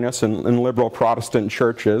awareness in liberal Protestant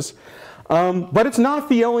churches. But it's not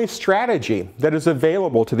the only strategy that is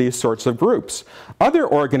available to these sorts of groups. Other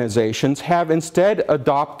organizations have instead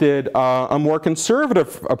adopted a more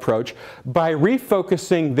conservative approach by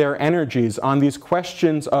refocusing their energies on these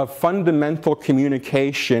questions of fundamental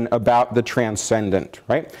communication about the transcendent,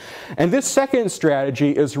 right? And this second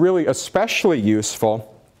strategy is really especially useful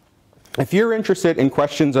if you're interested in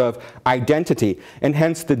questions of identity and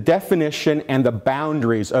hence the definition and the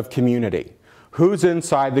boundaries of community. Who's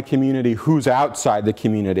inside the community? Who's outside the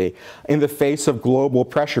community in the face of global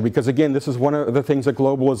pressure? Because again, this is one of the things that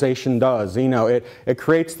globalization does. You know, it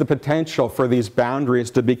creates the potential for these boundaries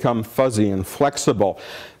to become fuzzy and flexible.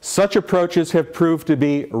 Such approaches have proved to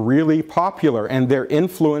be really popular, and their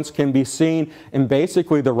influence can be seen in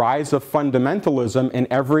basically the rise of fundamentalism in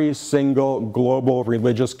every single global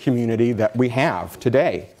religious community that we have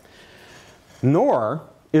today. Nor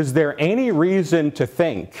is there any reason to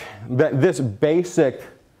think that this basic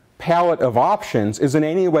palette of options is in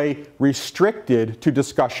any way restricted to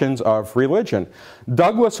discussions of religion.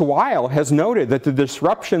 Douglas Weil has noted that the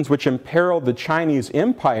disruptions which imperiled the Chinese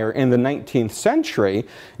Empire in the 19th century,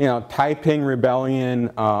 you know, Taiping Rebellion,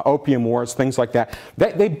 Opium Wars, things like that,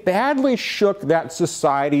 they badly shook that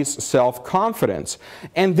society's self-confidence.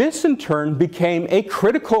 And this in turn became a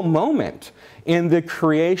critical moment in the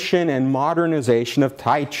creation and modernization of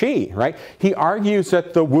Tai Chi, right? He argues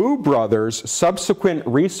that the Wu brothers' subsequent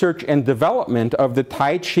research and development of the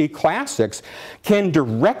Tai Chi classics can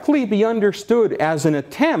directly be understood as an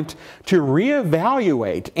attempt to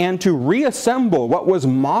reevaluate and to reassemble what was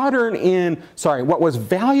what was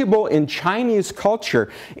valuable in Chinese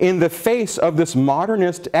culture in the face of this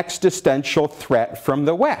modernist existential threat from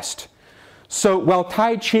the West. So while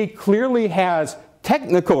Tai Chi clearly has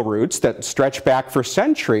technical roots that stretch back for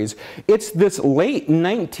centuries, it's this late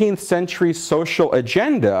 19th century social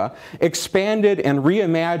agenda expanded and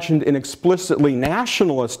reimagined in explicitly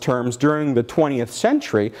nationalist terms during the 20th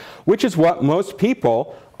century, which is what most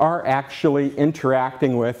people are actually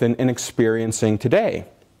interacting with and experiencing today.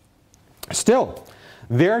 Still,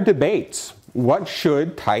 there are debates. What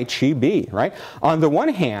should Tai Chi be, right? On the one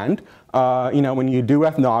hand, you know, when you do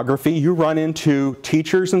ethnography, you run into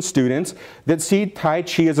teachers and students that see Tai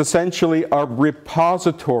Chi as essentially a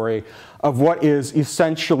repository of what is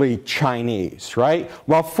essentially Chinese, right?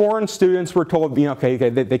 While foreign students were told, you know, okay,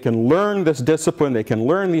 they can learn this discipline, they can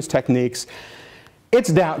learn these techniques, it's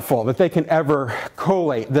doubtful that they can ever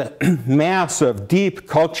collate the massive, deep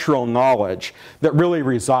cultural knowledge that really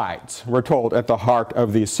resides, we're told, at the heart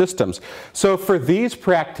of these systems. So for these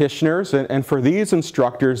practitioners and for these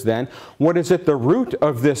instructors then, what is at the root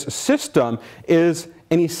of this system is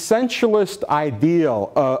an essentialist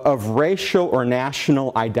ideal of racial or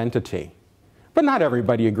national identity. But not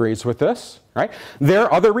everybody agrees with this, right? There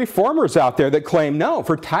are other reformers out there that claim, no,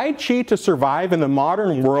 for Tai Chi to survive in the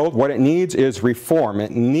modern world, what it needs is reform.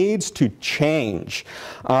 It needs to change.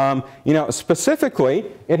 You know, specifically,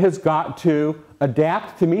 it has got to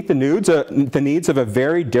adapt to meet the needs of a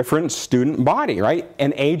very different student body, right?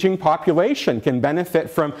 An aging population can benefit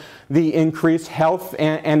from the increased health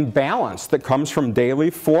and balance that comes from daily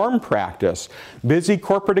form practice. Busy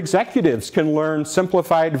corporate executives can learn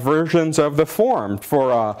simplified versions of the form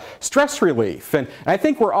for stress relief. And I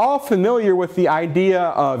think we're all familiar with the idea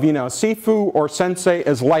of, you know, Sifu or Sensei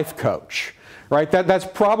as life coach. Right? That's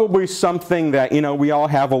probably something that, you know, we all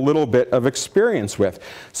have a little bit of experience with.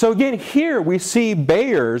 So again, here we see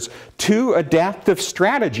Bayer's two adaptive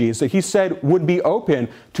strategies that he said would be open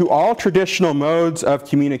to all traditional modes of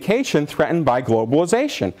communication threatened by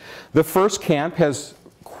globalization. The first camp has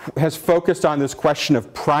focused on this question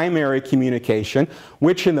of primary communication,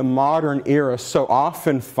 which in the modern era so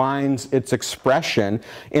often finds its expression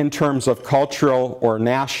in terms of cultural or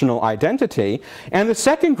national identity. And the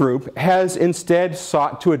second group has instead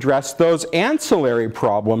sought to address those ancillary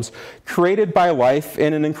problems created by life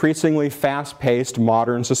in an increasingly fast-paced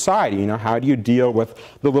modern society. You know, how do you deal with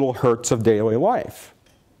the little hurts of daily life?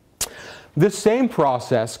 This same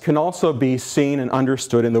process can also be seen and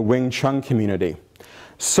understood in the Wing Chun community.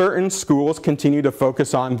 Certain schools continue to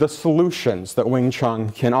focus on the solutions that Wing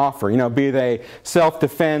Chun can offer, you know, be they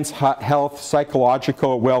self-defense, health,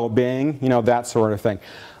 psychological well-being, you know, that sort of thing.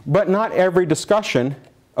 But not every discussion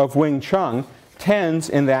of Wing Chun tends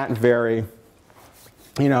in that very,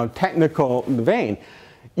 you know, technical vein.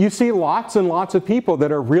 You see lots and lots of people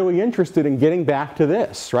that are really interested in getting back to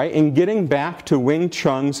this, right? In getting back to Wing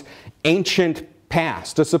Chun's ancient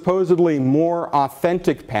past, a supposedly more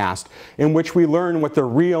authentic past in which we learn what the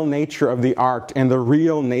real nature of the art and the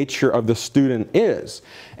real nature of the student is.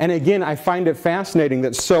 And again, I find it fascinating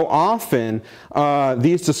that so often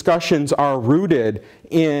these discussions are rooted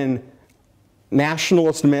in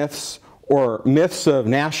nationalist myths or myths of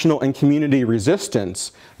national and community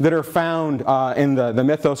resistance that are found in the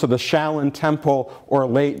mythos of the Shaolin Temple or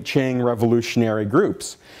late Qing revolutionary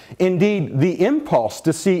groups. Indeed, the impulse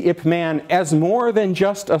to see Ip Man as more than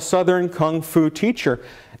just a Southern Kung Fu teacher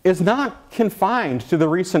is not confined to the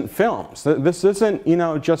recent films. This isn't,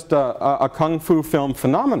 just a kung fu film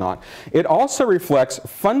phenomenon. It also reflects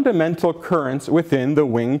fundamental currents within the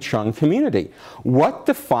Wing Chun community. What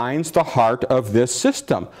defines the heart of this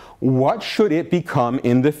system? What should it become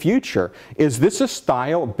in the future? Is this a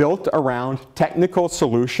style built around technical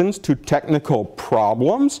solutions to technical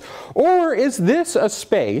problems? Or is this a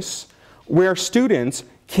space where students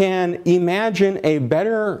can imagine a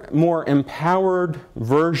better, more empowered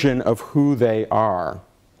version of who they are?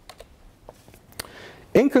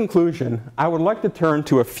 In conclusion, I would like to turn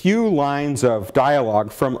to a few lines of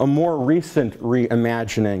dialogue from a more recent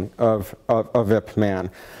reimagining of Ip Man.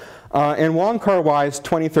 In Wong Kar-wai's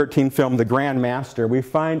 2013 film, The Grand Master, we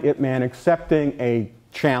find Ip Man accepting a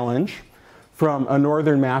challenge from a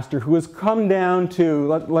Northern master who has come down to,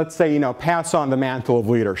 let's say, pass on the mantle of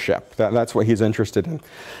leadership. That's what he's interested in.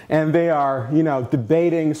 And they are,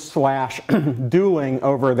 debating / dueling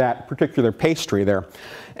over that particular pastry there.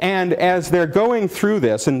 And as they're going through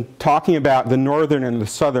this and talking about the Northern and the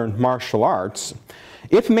Southern martial arts,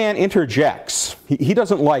 Ip Man interjects. He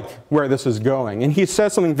doesn't like where this is going. And he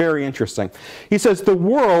says something very interesting. He says, "The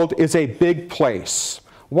world is a big place.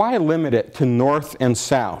 Why limit it to North and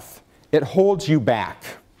South? It holds you back.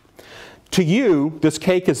 To you, this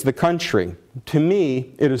cake is the country. To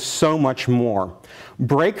me, it is so much more.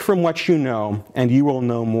 Break from what you know, and you will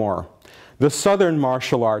know more. The Southern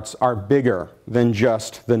martial arts are bigger than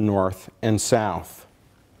just the North and South."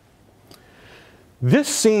 This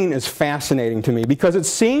scene is fascinating to me because it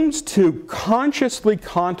seems to consciously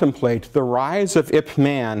contemplate the rise of Ip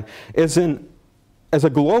Man as a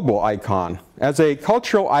global icon, as a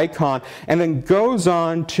cultural icon, and then goes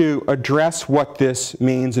on to address what this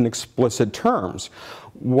means in explicit terms.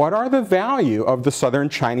 What are the value of the Southern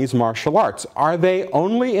Chinese martial arts? Are they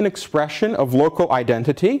only an expression of local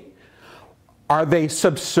identity? Are they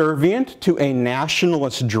subservient to a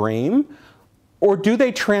nationalist dream? Or do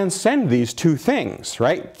they transcend these two things,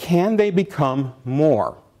 right? Can they become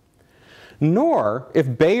more? Nor,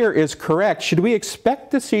 if Bayer is correct, should we expect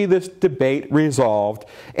to see this debate resolved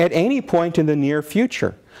at any point in the near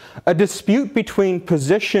future. A dispute between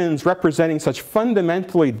positions representing such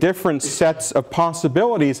fundamentally different sets of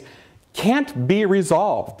possibilities can't be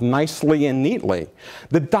resolved nicely and neatly.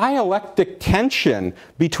 The dialectic tension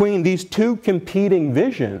between these two competing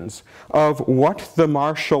visions of what the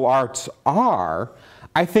martial arts are,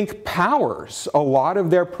 I think, powers a lot of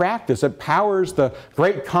their practice. It powers the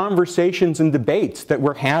great conversations and debates that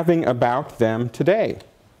we're having about them today.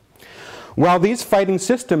 While these fighting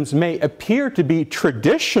systems may appear to be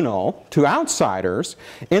traditional to outsiders,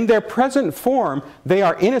 in their present form, they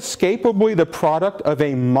are inescapably the product of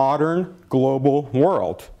a modern global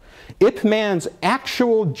world. Ip Man's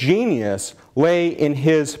actual genius lay in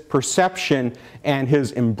his perception and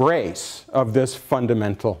his embrace of this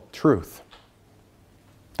fundamental truth.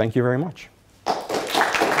 Thank you very much.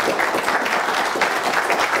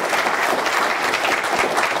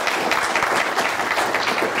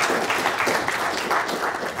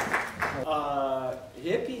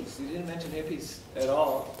 Hippies. You didn't mention hippies at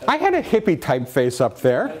all. I had a hippie typeface up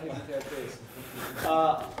there.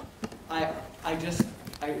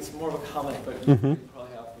 It's more of a comment, but you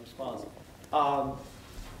probably have a response.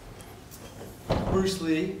 Bruce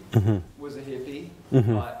Lee was a hippie. The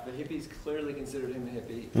hippies clearly considered him a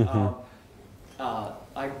hippie.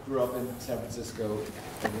 I grew up in San Francisco,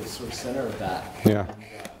 in the sort of center of that. Yeah.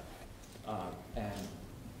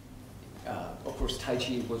 Of course, Tai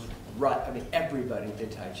Chi was right. I mean, everybody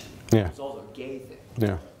did Tai Chi. Yeah. It was also a gay thing.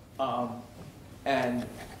 Yeah.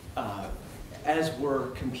 As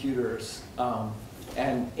were computers.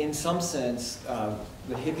 And in some sense,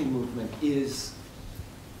 the hippie movement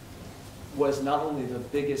was not only the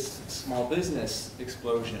biggest small business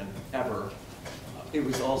explosion ever, it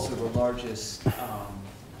was also the largest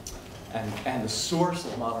and the source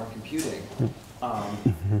of modern computing.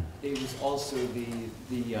 It was also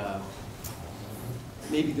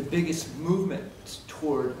maybe the biggest movement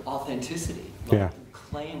toward authenticity, like the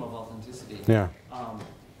claim of authenticity. Yeah.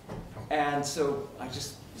 And so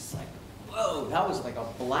it's like, whoa, that was like a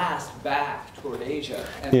blast back toward Asia.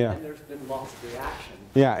 And there's been lots of reaction.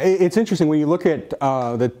 Yeah, it's interesting when you look at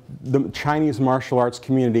the Chinese martial arts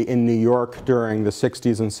community in New York during the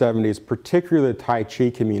 60s and 70s, particularly the Tai Chi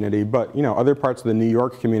community, but other parts of the New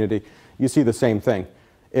York community, you see the same thing.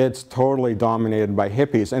 it's totally dominated by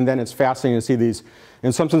hippies. And then it's fascinating to see these,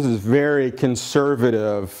 in some senses, very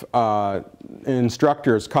conservative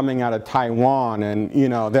instructors coming out of Taiwan, and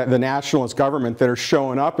the nationalist government that are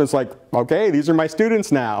showing up is like, okay, these are my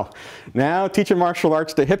students now. Now teaching martial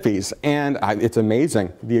arts to hippies. And it's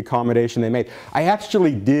amazing the accommodation they made. I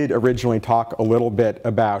actually did originally talk a little bit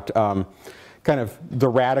about kind of the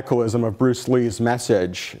radicalism of Bruce Lee's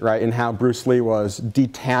message, right, and how Bruce Lee was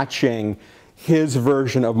detaching his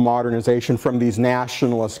version of modernization from these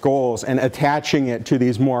nationalist goals and attaching it to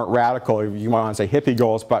these more radical, you want to say hippie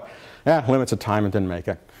goals, but limits of time, it didn't make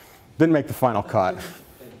it. Didn't make the final cut.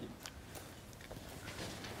 Thank you.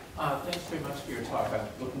 Thanks very much for your talk. I'm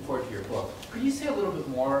looking forward to your book. Could you say a little bit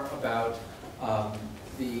more about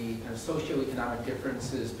the kind of socioeconomic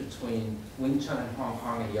differences between Wing Chun in Hong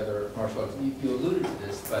Kong and the other martial arts? You alluded to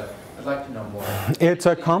this, but I'd like to know more. It's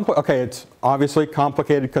it's obviously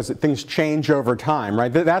complicated because things change over time,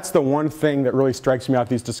 right? That's the one thing that really strikes me out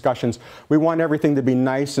these discussions. We want everything to be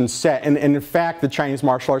nice and set, and in fact, the Chinese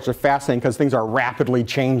martial arts are fascinating because things are rapidly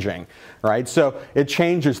changing, right? So it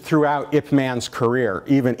changes throughout Ip Man's career,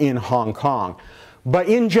 even in Hong Kong. But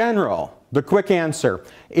in general, the quick answer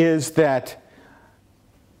is that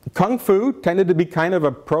Kung Fu tended to be kind of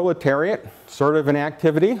a proletariat sort of an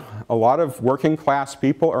activity. A lot of working class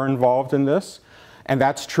people are involved in this. And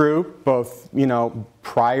that's true both,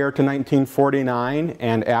 prior to 1949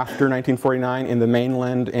 and after 1949 in the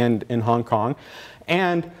mainland and in Hong Kong.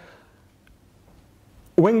 And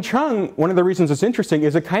Wing Chun, one of the reasons it's interesting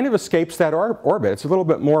is it kind of escapes that orbit. It's a little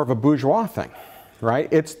bit more of a bourgeois thing, right?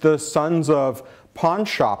 It's the sons of pawn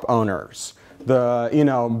shop owners, the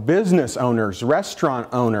business owners, restaurant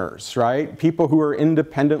owners, right? People who are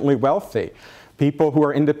independently wealthy. People who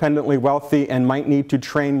are independently wealthy and might need to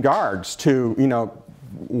train guards to,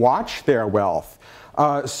 watch their wealth.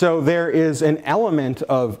 So there is an element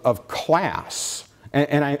of class.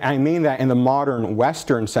 And I mean that in the modern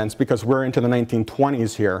Western sense because we're into the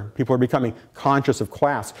 1920s here. People are becoming conscious of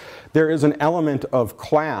class. There is an element of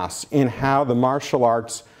class in how the martial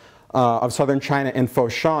arts of southern China and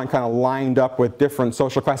Foshan kind of lined up with different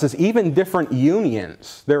social classes, even different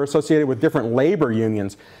unions. They're associated with different labor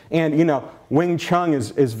unions. And Wing Chun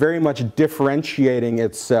is very much differentiating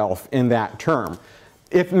itself in that term.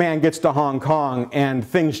 If man gets to Hong Kong and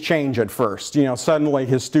things change at first, suddenly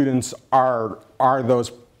his students are those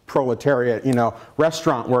proletariat,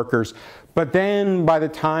 restaurant workers. But then by the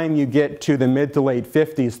time you get to the mid to late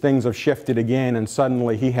 50s, things have shifted again, and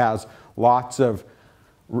suddenly he has lots of,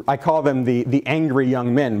 I call them the angry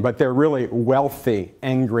young men, but they're really wealthy,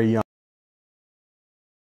 angry young men.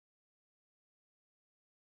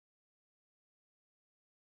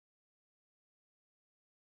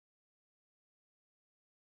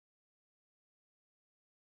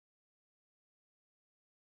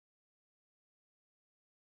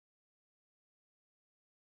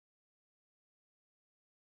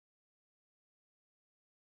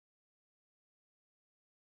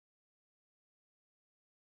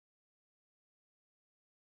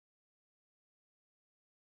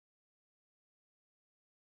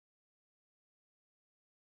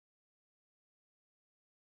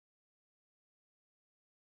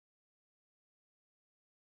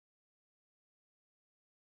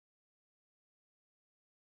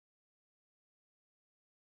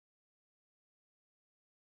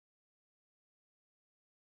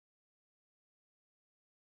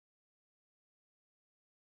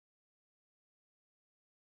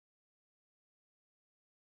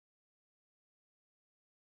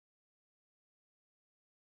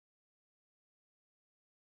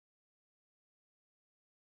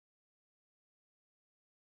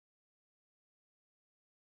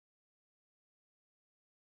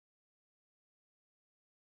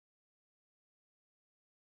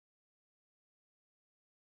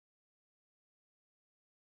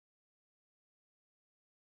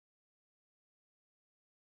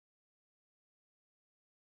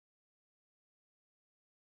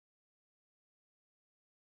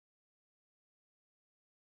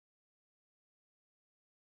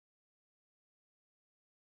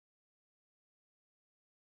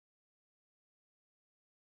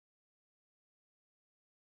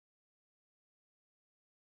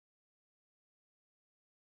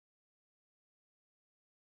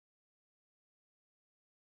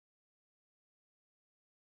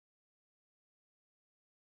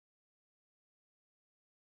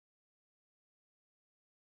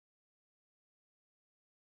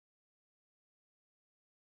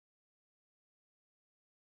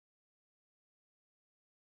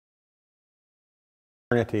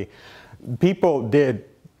 People did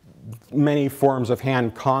many forms of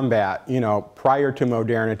hand combat, you know, prior to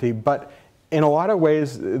modernity, but in a lot of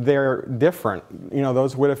ways they're different. You know,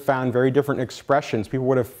 those would have found very different expressions. People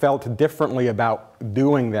would have felt differently about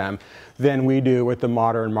doing them than we do with the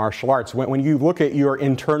modern martial arts. When you look at your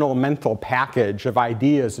internal mental package of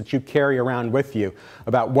ideas that you carry around with you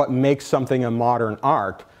about what makes something a modern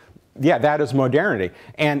art, yeah, that is modernity.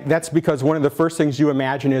 And that's because one of the first things you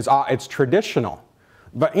imagine is, it's traditional.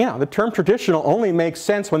 But, you know, the term traditional only makes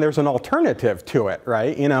sense when there's an alternative to it,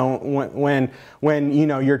 right? You know, when you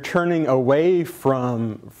know, you're turning away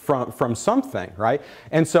from something, right?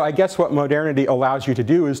 And so I guess what modernity allows you to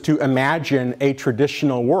do is to imagine a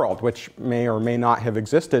traditional world, which may or may not have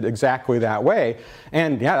existed exactly that way.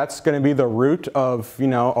 And yeah, that's going to be the root of, you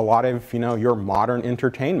know, a lot of, you know, your modern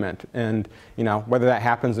entertainment. And, you know, whether that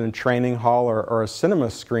happens in a training hall or a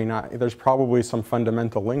cinema screen, there's probably some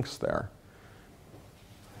fundamental links there.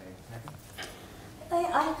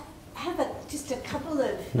 I have just a couple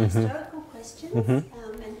of historical questions,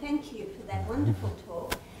 and thank you for that wonderful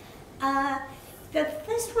talk. The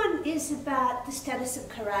first one is about the status of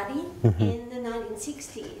karate in the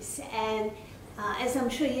 1960s, and as I'm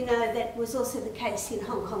sure you know, that was also the case in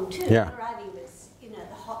Hong Kong too. Yeah. Karate was, you know,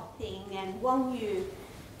 the hot thing, and Wong Yu,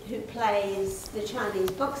 who plays the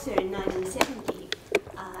Chinese boxer in 1970,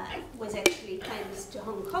 was actually famous to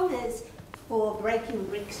Hong Kongers for breaking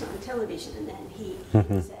bricks on television, and then he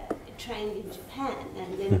was trained in Japan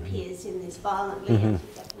and then appears in this violently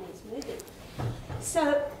anti-Japanese movie.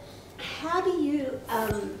 So how do you,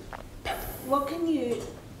 what can you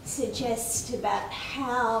suggest about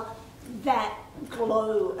how that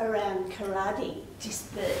glow around karate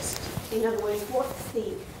dispersed? In other words, what's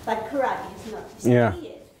the, like karate has not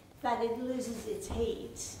disappeared, but it loses its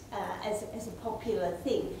heat as a popular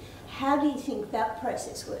thing. How do you think that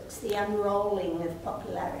process works, the unrolling of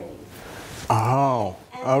popularity? Oh,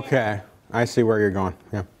 okay. I see where you're going.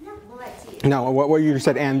 Yeah. No, well, that's it. No, what you just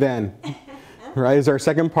said, and then. Right? Is there a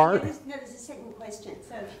second part? No, there's a second question.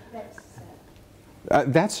 So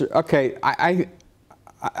that's okay.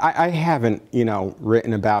 I haven't, you know,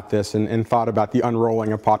 written about this and thought about the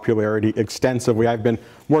unrolling of popularity extensively. I've been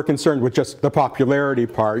more concerned with just the popularity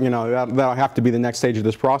part. You know, that'll have to be the next stage of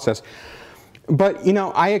this process. But, you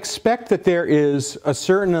know, I expect that there is a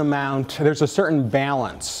certain amount, there's a certain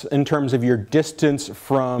balance in terms of your distance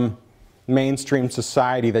from mainstream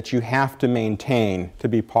society that you have to maintain to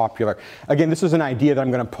be popular. Again, this is an idea that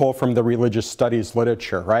I'm going to pull from the religious studies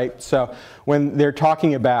literature, right? So when they're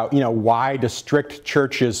talking about, you know, why do strict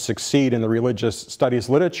churches succeed in the religious studies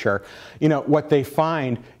literature, you know, what they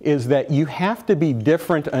find is that you have to be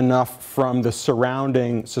different enough from the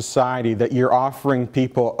surrounding society that you're offering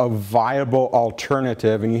people a viable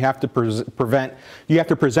alternative, and you have to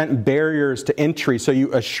present barriers to entry so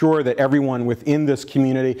you assure that everyone within this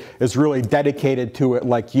community is really dedicated to it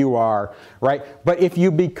like you are, right? But if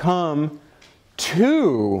you become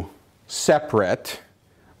too separate,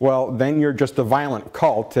 well, then you're just a violent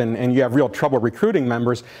cult and you have real trouble recruiting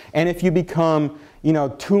members. And if you become, you know,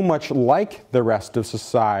 too much like the rest of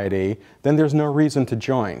society, then there's no reason to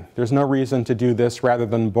join. There's no reason to do this rather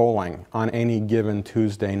than bowling on any given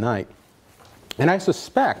Tuesday night. And I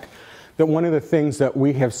suspect that one of the things that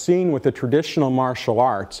we have seen with the traditional martial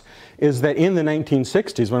arts is that in the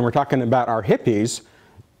 1960s, when we're talking about our hippies,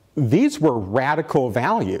 these were radical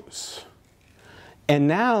values. And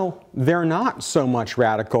now they're not so much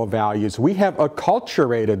radical values. We have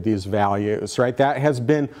acculturated these values, right? That has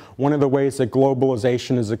been one of the ways that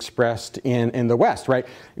globalization is expressed in the West, right?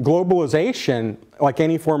 Globalization, like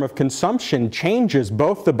any form of consumption, changes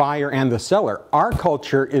both the buyer and the seller. Our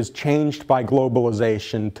culture is changed by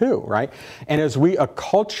globalization too, right? And as we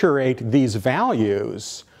acculturate these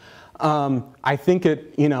values, I think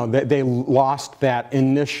you know, they lost that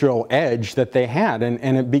initial edge that they had,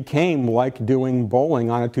 and it became like doing bowling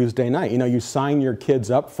on a Tuesday night. You know, you sign your kids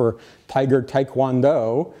up for Tiger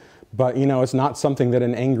Taekwondo, but you know, it's not something that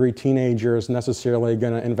an angry teenager is necessarily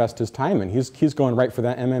going to invest his time in. He's going right for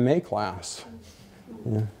that MMA class.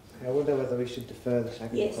 Yeah. I wonder whether we should defer the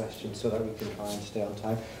second question so that we can try and stay on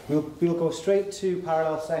time. We'll go straight to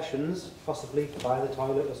parallel sessions, possibly by the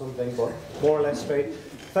toilet or something, but more or less straight.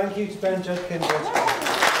 Thank you to Ben Judkins.